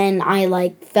 But then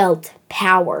I felt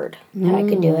powered that I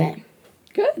could do it.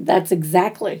 Good. It's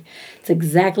exactly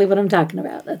what I'm talking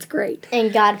about. That's great.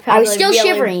 And God probably I was still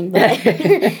shivering. But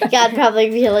God probably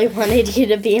really wanted you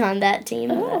to be on that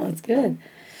team. Oh, that's good.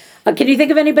 Can you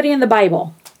think of anybody in the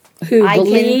Bible who I can.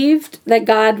 believed that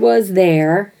God was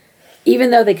there,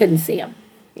 even though they couldn't see him?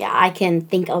 yeah, I can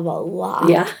think of a lot.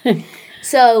 Yeah.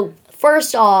 So,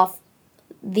 first off,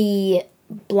 the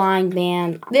blind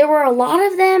man. There were a lot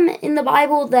of them in the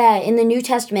Bible that in the New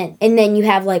Testament, and then you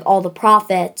have like all the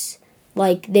prophets,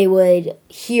 like they would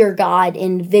hear God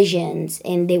in visions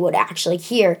and they would actually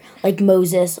hear like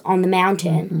Moses on the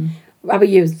mountain. How about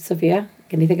you, Sophia?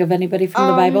 Can you think of anybody from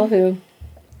the Bible who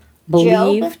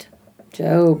believed?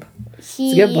 Job.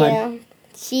 He, It's a good one.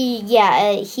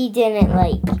 He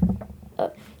didn't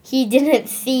he didn't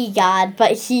see God,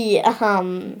 but he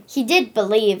did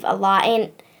believe a lot,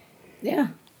 Yeah.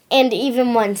 and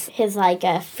even once his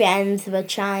friends were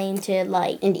trying to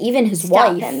And even his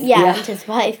stop wife. him, Yeah. and his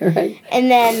wife, Right. and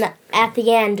then at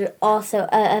the end also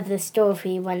of the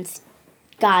story, once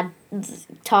God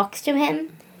talks to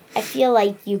him, I feel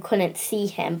like you couldn't see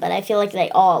him, but I feel like they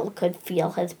all could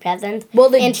feel his presence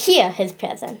and hear his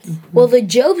presence. Well, the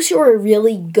Job story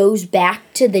really goes back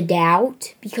to the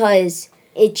doubt because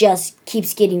it just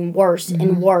keeps getting worse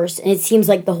and worse. And it seems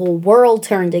like the whole world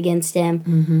turned against him.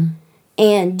 Mm-hmm.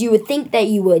 And you would think that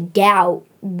you would doubt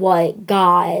what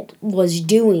God was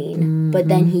doing, but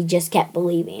then he just kept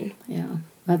believing. Yeah.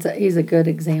 He's a good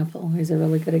example. He's a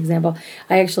really good example.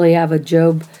 I actually have a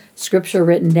Job scripture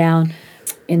written down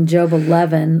in Job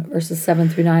 11, verses 7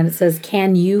 through 9. It says,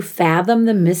 "Can you fathom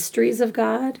the mysteries of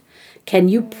God? Can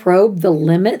you probe the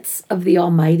limits of the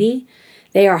Almighty?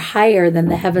 They are higher than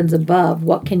the heavens above.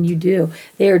 What can you do?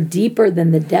 They are deeper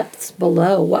than the depths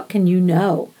below. What can you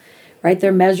know?" Right?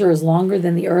 Their measure is longer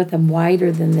than the earth and wider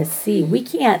than the sea. We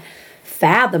can't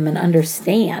fathom and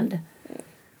understand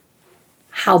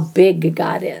how big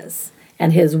God is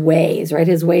and his ways, right?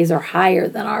 His ways are higher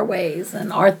than our ways,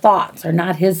 and our thoughts are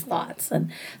not his thoughts.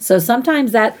 And so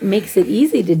sometimes that makes it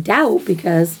easy to doubt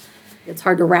because it's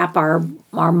hard to wrap our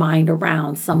mind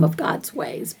around some of God's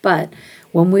ways. But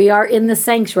when we are in the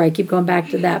sanctuary, I keep going back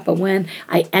to that, but when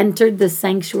I entered the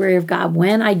sanctuary of God,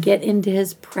 when I get into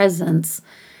his presence,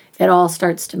 it all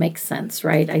starts to make sense,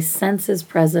 right? I sense his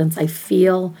presence. I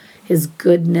feel his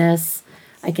goodness.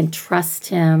 I can trust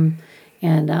him.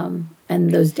 And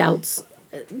those doubts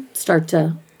start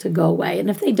to go away. And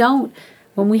if they don't,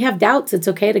 when we have doubts, it's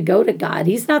okay to go to God.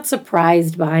 He's not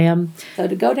surprised by them. So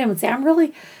to go to him and say, "I'm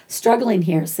really struggling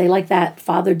here." Say like that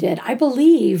father did, "I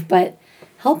believe, but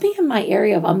help me in my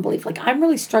area of unbelief. Like I'm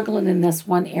really struggling in this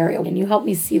one area. Can you help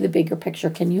me see the bigger picture?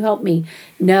 Can you help me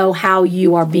know how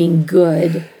you are being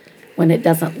good when it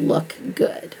doesn't look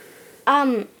good?"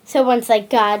 So once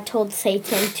God told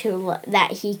Satan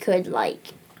that he could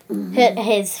hit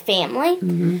his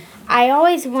family, I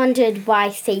always wondered why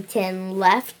Satan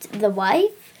left the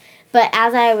wife. But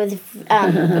as I was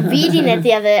reading it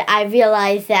the other, I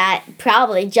realized that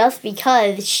probably just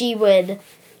because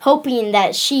hoping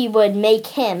that she would make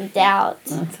him doubt.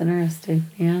 That's interesting.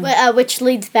 Yeah. Which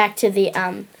leads back to the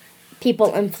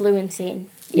people influencing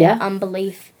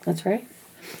unbelief. That's right.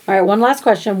 All right, one last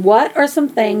question. What are some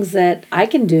things that I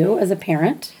can do as a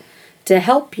parent to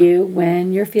help you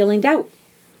when you're feeling doubt?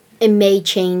 It may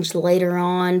change later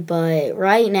on, but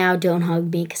right now, don't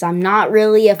hug me because I'm not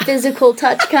really a physical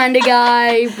touch kind of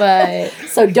guy. But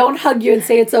So don't hug you and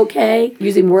say it's okay.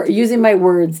 Using my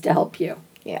words to help you.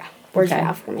 yeah, words Okay. of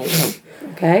affirmation.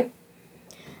 Okay.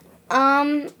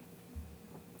 I'm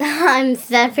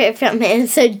separate from him,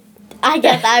 so I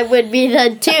guess I would be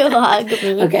the to hug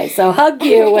me, Okay. So hug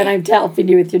you when I'm helping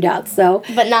you with your doubts. So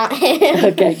but not him.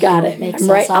 okay, got it. Makes I'm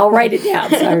sense. I'll write it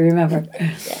down so I remember.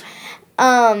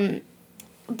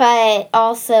 But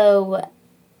also,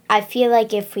 I feel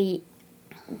like if we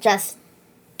just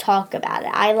talk about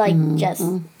it, I like just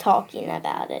talking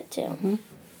about it too.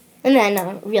 And then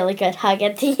a really good hug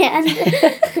at the end.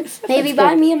 Maybe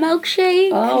buy me a milkshake.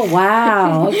 Oh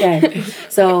wow. Okay.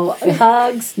 So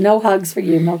hugs, no hugs for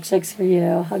you. Milkshakes for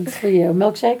you. Hugs for you.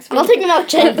 Milkshakes for I'll you. take a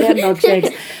milkshake. Yeah,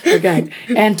 milkshakes. Okay.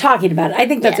 And talking about it. I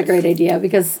think that's a Yes. great idea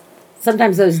because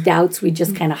sometimes those doubts we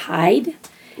just kind of hide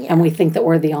and we think that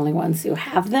we're the only ones who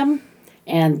have them.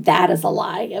 And that is a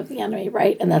lie of the enemy,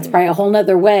 right? And that's probably a whole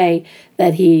nother way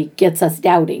that he gets us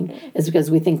doubting is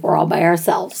because we think we're all by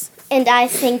ourselves. And I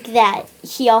think that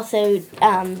he also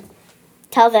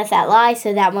tells us that lie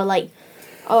so that we're like,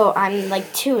 oh, I'm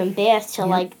too embarrassed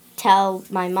to tell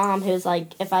my mom, who's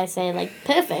if I say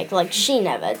perfect, she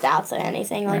never doubts or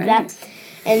anything like Right. that.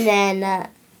 And then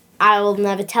I will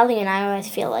never tell you, and I always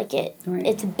feel like Right.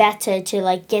 it's better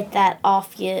to get that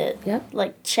off your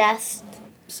Yep. chest.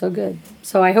 So good.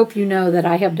 So I hope you know that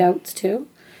I have doubts too,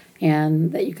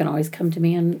 and that you can always come to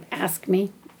me and ask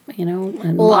me,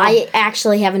 And Well, I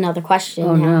actually have another question.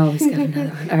 Oh, now. no, he's got another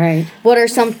one. All right. What are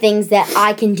some things that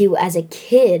I can do as a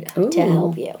kid to Ooh.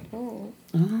 help you? Oh,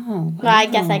 wow. Well, I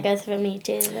guess that goes for me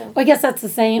too. Though. Well, I guess that's the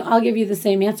same. I'll give you the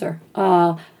same answer.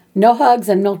 No hugs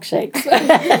and milkshakes.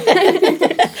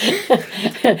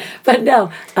 But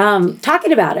no,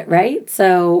 talking about it, right?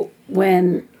 So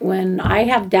when I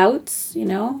have doubts,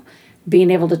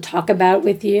 being able to talk about it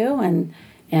with you,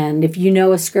 and if you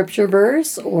know a scripture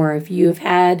verse, or if you've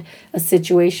had a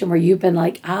situation where you've been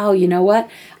like, oh, you know what?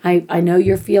 I know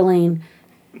you're feeling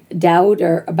doubt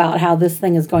or about how this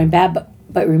thing is going bad,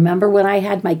 but remember when I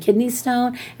had my kidney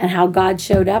stone and how God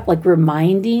showed up, like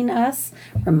reminding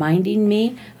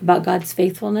me about God's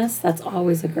faithfulness. That's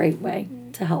always a great way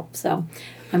to help. So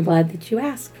I'm glad that you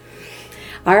asked.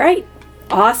 All right.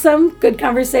 Awesome. Good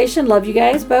conversation. Love you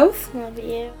guys both. Love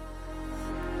you.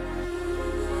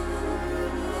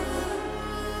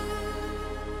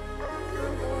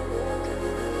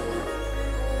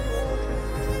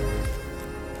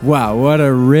 Wow, what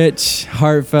a rich,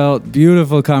 heartfelt,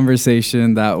 beautiful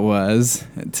conversation that was.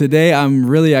 Today, I'm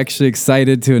really actually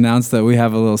excited to announce that we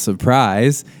have a little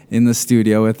surprise. In the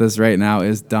studio with us right now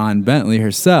is Dawn Bentley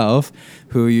herself,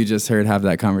 who you just heard have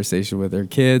that conversation with her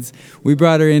kids. We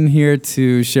brought her in here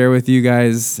to share with you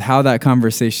guys how that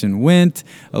conversation went,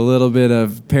 a little bit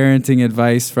of parenting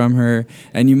advice from her.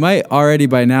 And you might already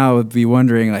by now be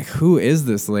wondering, like, who is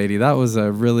this lady? That was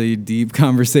a really deep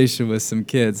conversation with some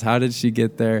kids. How did she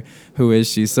get there? Who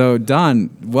is she? So, Dawn,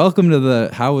 welcome to the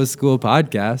How Was School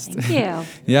podcast. Thank you.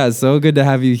 Yeah, it's so good to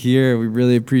have you here. We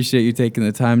really appreciate you taking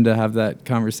the time to have that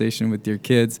conversation with your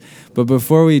kids. But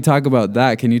before we talk about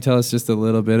that, can you tell us just a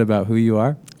little bit about who you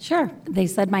are? Sure. They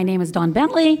said my name is Dawn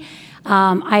Bentley.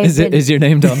 Is your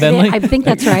name Dawn Bentley? I think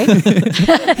that's right.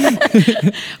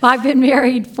 Well, I've been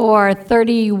married for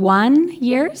 31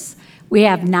 years. We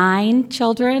have 9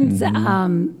 children.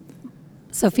 Mm-hmm.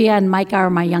 Sophia and Micah are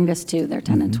my youngest two. They're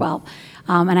 10 and 12.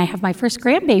 And I have my first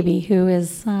grandbaby who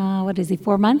is,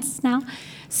 4 months now?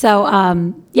 So,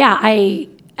 I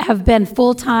have been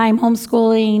full-time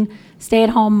homeschooling,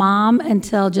 stay-at-home mom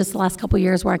until just the last couple of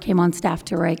years where I came on staff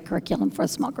to write curriculum for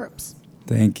small groups.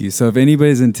 Thank you. So if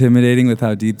anybody's intimidating with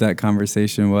how deep that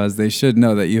conversation was, they should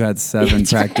know that you had 7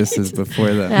 practices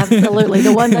before that. Absolutely.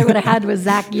 The one I would have had with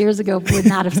Zach years ago would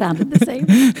not have sounded the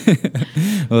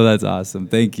same. Well, that's awesome.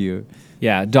 Thank you.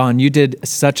 Yeah, Dawn, you did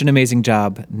such an amazing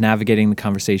job navigating the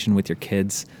conversation with your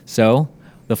kids. So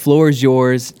the floor is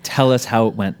yours. Tell us how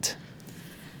it went.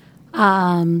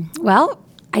 Well,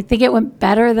 I think it went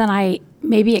better than I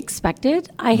maybe expected.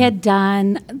 I had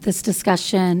done this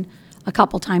discussion a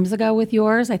couple times ago with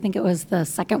yours. I think it was the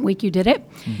second week you did it.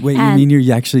 Wait, And you mean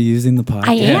you're actually using the podcast?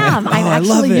 I am. I'm I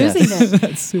love actually it. using it.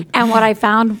 That's super. And what I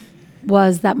found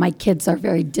was that my kids are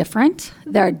very different.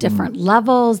 They're at different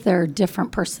levels. They're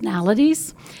different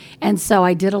personalities. And so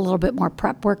I did a little bit more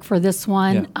prep work for this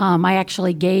one. Yeah. I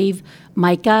actually gave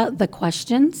Micah the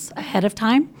questions ahead of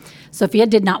time. Sophia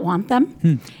did not want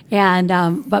them,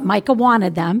 but Micah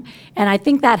wanted them. And I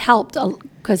think that helped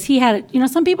because he had,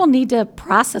 some people need to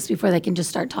process before they can just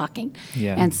start talking.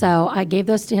 Yeah. And so I gave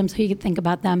those to him so he could think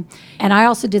about them. And I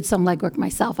also did some legwork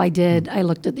myself. I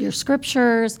looked at your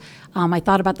scriptures. I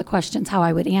thought about the questions, how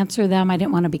I would answer them. I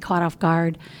didn't want to be caught off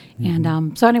guard.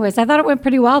 And so anyways, I thought it went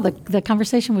pretty well. The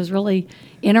conversation was really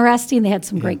interesting. They had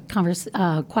some great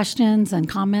questions and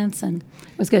comments, and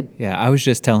it was good. Yeah, I was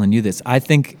just telling you this. I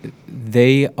think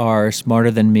they are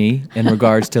smarter than me in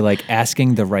regards to like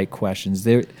asking the right questions.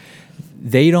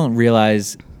 They don't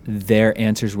realize their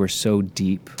answers were so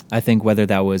deep. I think whether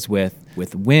that was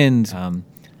with wind,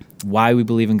 why we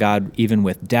believe in God, even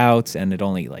with doubts, and it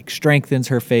only like strengthens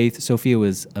her faith. Sophia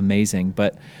was amazing.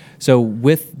 But so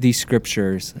with these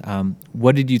scriptures,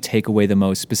 what did you take away the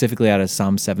most, specifically out of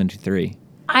Psalm 73?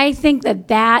 I think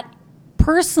that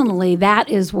personally, that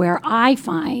is where I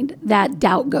find that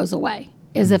doubt goes away.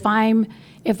 Is if I'm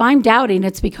doubting,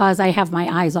 it's because I have my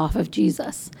eyes off of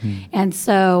Jesus. And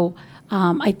so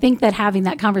I think that having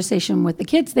that conversation with the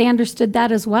kids, they understood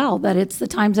that as well, that it's the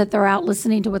times that they're out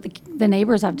listening to what the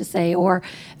neighbors have to say, or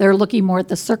they're looking more at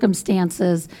the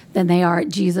circumstances than they are at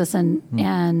Jesus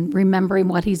and remembering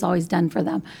what he's always done for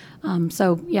them.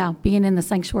 Being in the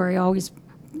sanctuary always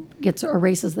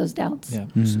erases those doubts. Yeah.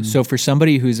 So for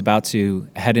somebody who's about to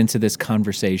head into this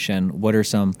conversation, what are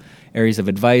some areas of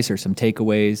advice or some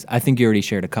takeaways? I think you already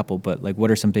shared a couple, but like,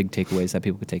 what are some big takeaways that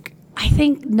people could take? I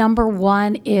think number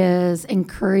one is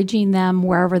encouraging them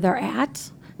wherever they're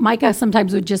at. Micah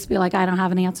sometimes would just be like, I don't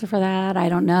have an answer for that. I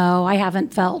don't know. I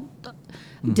haven't felt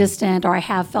distant, or I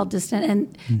have felt distant,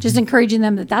 and just encouraging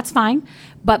them that that's fine,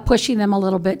 but pushing them a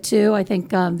little bit too. I think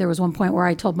there was one point where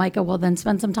I told Micah, well, then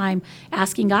spend some time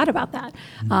asking God about that,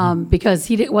 because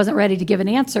he wasn't ready to give an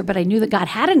answer, but I knew that God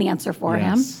had an answer for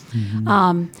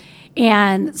him.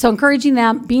 And so encouraging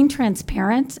them, being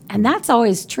transparent, and that's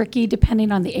always tricky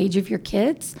depending on the age of your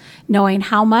kids, knowing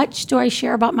how much do I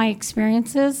share about my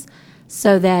experiences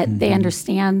so that they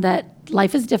understand that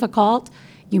life is difficult,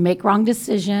 you make wrong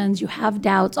decisions, you have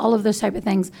doubts, all of those type of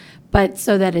things, but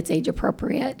so that it's age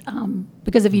appropriate.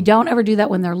 Because if you don't ever do that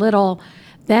when they're little,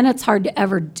 then it's hard to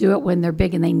ever do it when they're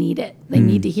big and they need it. They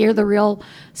need to hear the real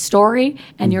story,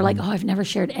 and you're like, oh, I've never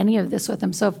shared any of this with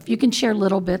them. So if you can share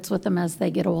little bits with them as they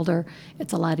get older,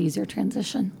 it's a lot easier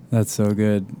transition. That's so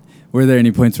good. Were there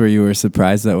any points where you were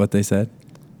surprised at what they said?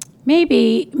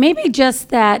 Maybe just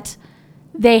that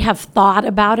they have thought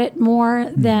about it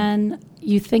more than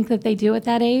you think that they do at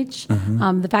that age.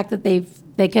 The fact that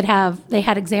they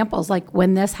had examples like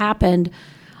when this happened,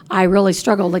 I really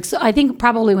struggled. Like, so I think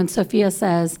probably when Sophia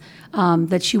says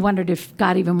that she wondered if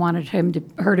God even wanted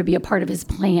her to be a part of his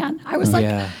plan. I was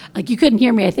like you couldn't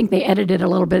hear me. I think they edited a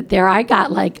little bit there. I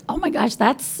got like, oh my gosh,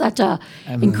 that's such a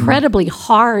incredibly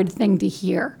hard thing to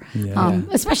hear,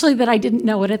 especially that I didn't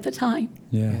know it at the time.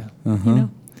 Yeah. You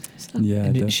know? So. Yeah.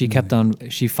 And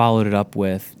she followed it up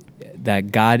with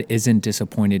that God isn't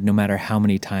disappointed no matter how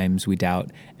many times we doubt.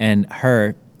 And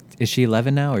is she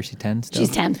 11 now or is she 10 still?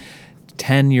 She's 10.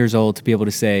 10 years old to be able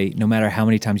to say, no matter how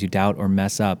many times you doubt or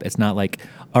mess up, it's not like,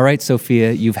 all right,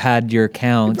 Sophia, you've had your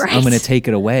count. Right. I'm going to take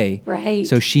it away. Right.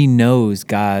 So she knows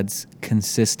God's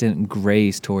consistent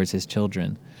grace towards his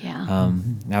children. Yeah.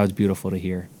 That was beautiful to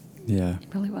hear. Yeah.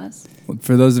 It really was.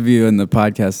 For those of you in the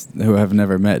podcast who have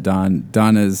never met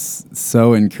Dawn is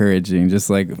so encouraging, just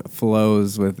like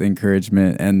flows with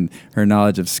encouragement, and her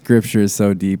knowledge of scripture is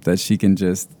so deep that she can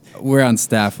we're on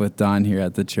staff with Dawn here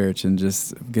at the church and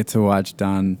just get to watch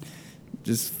Dawn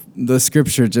the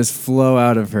scripture just flow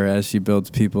out of her as she builds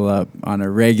people up on a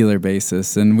regular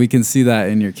basis. And we can see that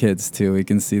in your kids too. We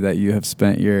can see that you have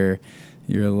spent your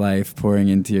life pouring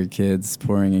into your kids,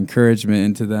 pouring encouragement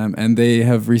into them, and they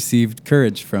have received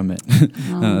courage from it.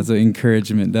 That's what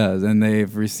encouragement does, and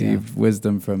they've received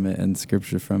wisdom from it and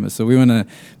scripture from it. So we want to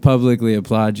publicly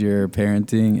applaud your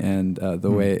parenting and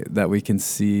the way that we can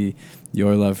see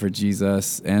your love for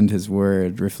Jesus and his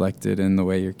word reflected in the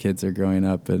way your kids are growing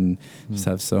up, and just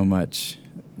have so much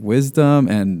wisdom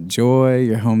and joy.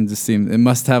 Your home it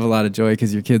must have a lot of joy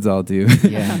because your kids all do.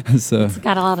 Yeah. So it's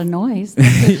got a lot of noise.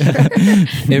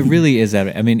 It really is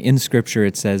that. I mean, in scripture,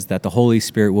 it says that the Holy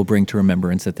Spirit will bring to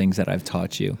remembrance the things that I've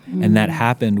taught you. And that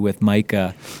happened with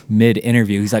Micah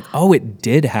mid-interview. He's like, oh, it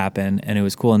did happen. And it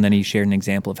was cool. And then he shared an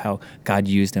example of how God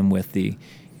used him with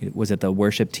was it the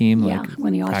worship team? Yeah,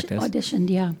 when he practice? auditioned,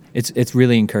 yeah. It's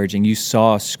really encouraging. You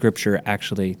saw scripture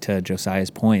actually, to Josiah's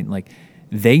point, like,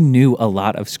 they knew a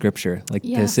lot of scripture. Like,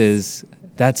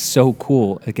 that's so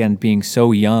cool. Again, being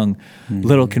so young,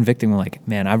 little convicting. We're like,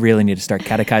 man, I really need to start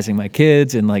catechizing my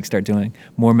kids and like start doing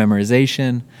more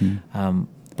memorization.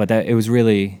 But it was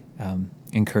really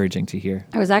encouraging to hear.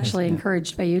 I was actually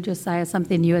encouraged by you, Josiah,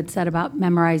 something you had said about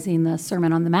memorizing the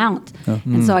Sermon on the Mount.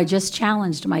 And so I just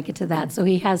challenged Micah to that. So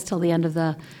he has till the end of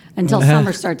until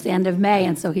summer starts, the end of May.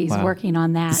 And so he's working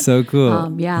on that. So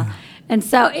cool. Yeah. And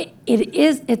so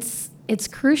it's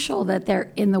crucial that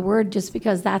they're in the Word, just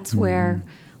because that's where,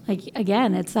 like,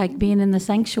 again, it's like being in the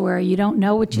sanctuary. You don't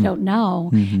know what you don't know,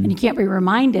 and you can't be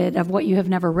reminded of what you have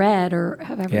never read or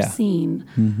have ever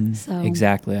seen. So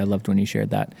Exactly. I loved when you shared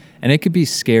that. And it could be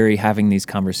scary having these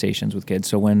conversations with kids.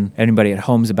 So when anybody at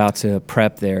home is about to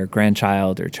prep their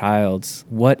grandchild or child's,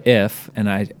 what if, and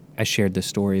I shared this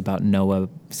story about Noah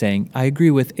saying, I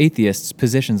agree with atheists'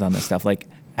 positions on this stuff. Like,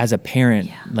 as a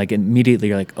parent, like, immediately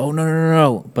you're like, oh,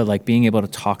 no. But like, being able to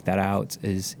talk that out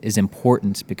is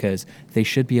important, because they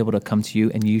should be able to come to you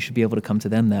and you should be able to come to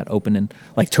them that open. And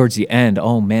like, towards the end,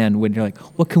 oh man, when you're like,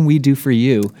 what can we do for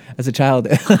you as a child?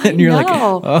 And you're like,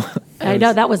 oh. I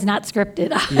know that was not scripted.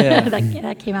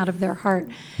 that came out of their heart.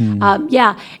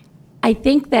 I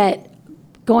think that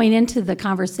going into the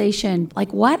conversation,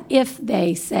 like, what if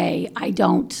they say, I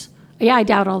doubt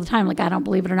all the time, like, I don't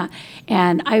believe it or not.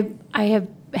 And I have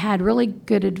had really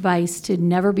good advice to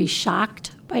never be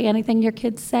shocked by anything your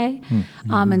kids say.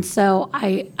 And so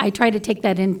I try to take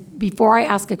that in before I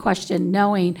ask a question,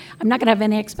 knowing I'm not going to have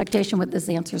any expectation what this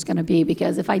answer is going to be,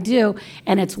 because if I do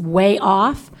and it's way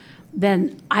off,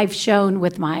 then I've shown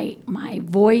with my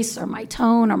voice or my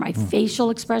tone or my facial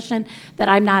expression that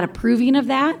I'm not approving of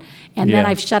that, and then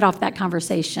I've shut off that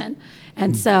conversation.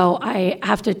 And so I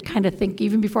have to kind of think,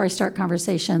 even before I start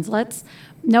conversations, let's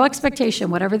no expectation.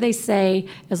 Whatever they say,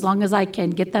 as long as I can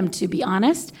get them to be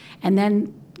honest and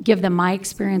then give them my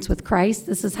experience with Christ.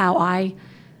 This is how I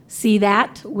see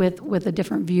that with a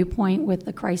different viewpoint with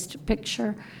the Christ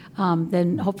picture.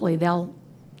 Then hopefully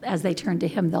as they turn to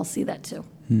him, they'll see that too.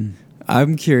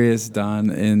 I'm curious, Dawn,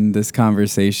 in this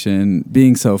conversation,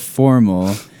 being so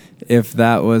formal, if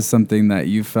that was something that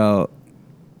you felt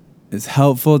is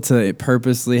helpful to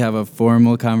purposely have a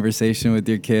formal conversation with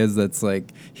your kids that's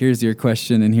like, here's your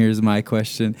question and here's my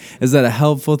question. Is that a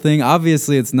helpful thing?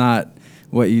 Obviously, it's not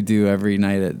what you do every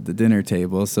night at the dinner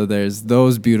table. So there's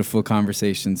those beautiful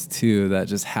conversations too that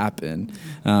just happen.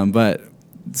 But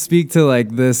speak to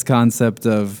like this concept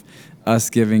of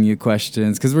us giving you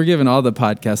questions, because we're giving all the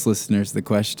podcast listeners the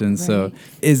questions. Right. So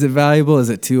is it valuable? Is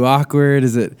it too awkward?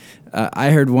 Is it, I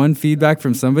heard one feedback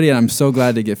from somebody, and I'm so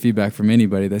glad to get feedback from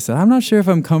anybody. They said, I'm not sure if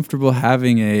I'm comfortable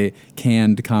having a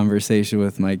canned conversation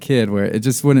with my kid where it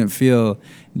just wouldn't feel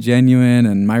genuine.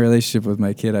 And my relationship with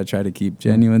my kid, I try to keep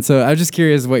genuine. So I'm just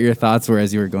curious what your thoughts were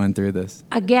as you were going through this.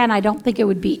 Again, I don't think it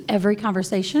would be every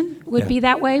conversation would be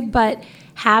that way, but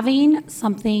having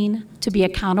something to be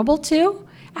accountable to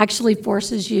actually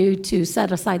forces you to set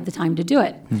aside the time to do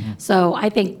it. So I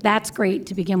think that's great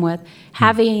to begin with.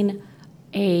 Having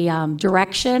a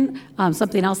direction,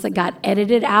 something else that got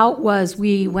edited out was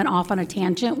we went off on a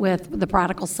tangent with the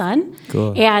prodigal son.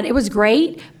 Cool. And it was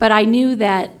great, but I knew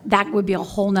that would be a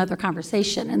whole nother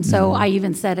conversation. And so I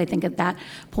even said, I think at that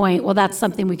point, well, that's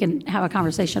something we can have a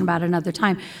conversation about another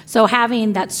time. So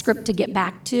having that script to get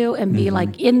back to and be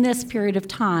like, in this period of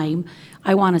time,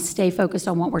 I want to stay focused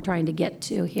on what we're trying to get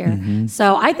to here.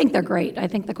 So I think they're great. I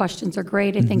think the questions are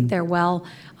great. I think they're well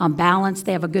balanced.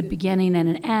 They have a good beginning and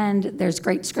an end. There's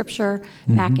great scripture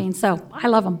backing. So I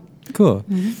love them. Cool.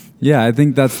 Yeah, I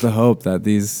think that's the hope, that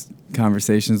these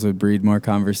conversations would breed more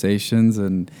conversations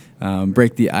and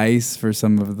break the ice for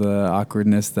some of the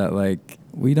awkwardness that, like,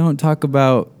 we don't talk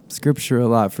about scripture a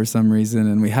lot for some reason,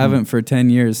 and we haven't for 10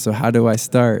 years, so how do I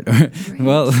start?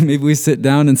 Well, maybe we sit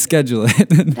down and schedule it.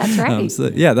 That's right. So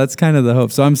yeah, that's kind of the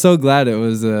hope. So I'm so glad it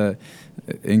was a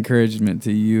encouragement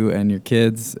to you and your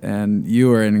kids, and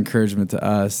you are an encouragement to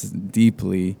us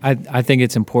deeply. I think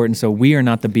it's important. So we are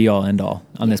not the be all end all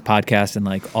on this podcast, and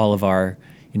like all of our,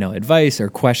 advice or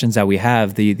questions that we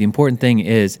have. The important thing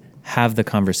is have the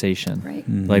conversation, right?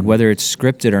 Like whether it's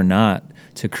scripted or not,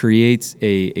 to create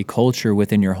a culture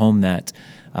within your home that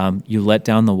you let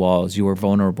down the walls, you are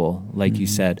vulnerable, like you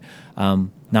said,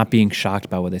 not being shocked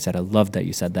by what they said. I love that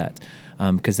you said that,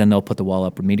 because then they'll put the wall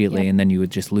up immediately, and then you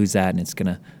would just lose that, and it's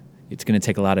gonna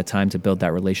take a lot of time to build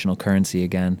that relational currency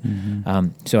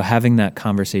again. So having that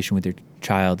conversation with your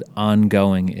child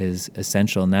ongoing is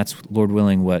essential, and that's, Lord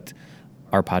willing, what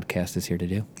our podcast is here to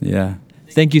do. Yeah.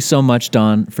 Thank you so much,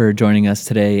 Dawn, for joining us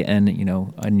today, and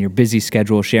on your busy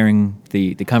schedule, sharing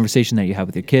the conversation that you have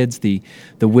with your kids, the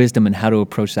wisdom and how to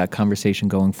approach that conversation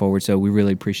going forward. So we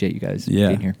really appreciate you guys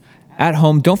being here. At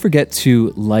home, don't forget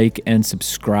to like and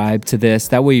subscribe to this.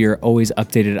 That way you're always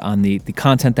updated on the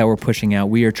content that we're pushing out.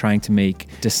 We are trying to make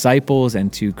disciples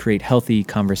and to create healthy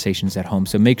conversations at home.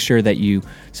 So make sure that you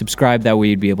subscribe. That way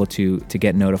you'd be able to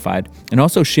get notified. And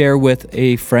also share with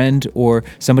a friend or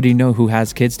somebody you know who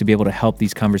has kids to be able to help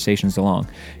these conversations along.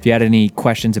 If you had any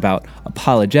questions about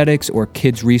apologetics or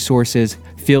kids resources,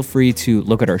 feel free to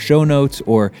look at our show notes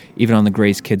or even on the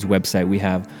Grace Kids website. We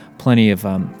have plenty of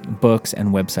books and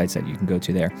websites that you can go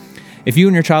to there. If you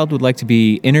and your child would like to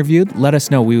be interviewed, let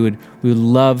us know. We would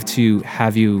love to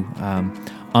have you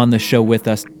on the show with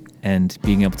us and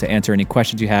being able to answer any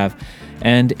questions you have.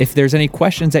 And if there's any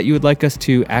questions that you would like us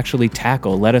to actually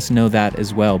tackle, let us know that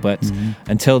as well. But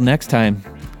until next time,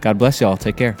 God bless y'all.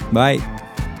 Take care. Bye.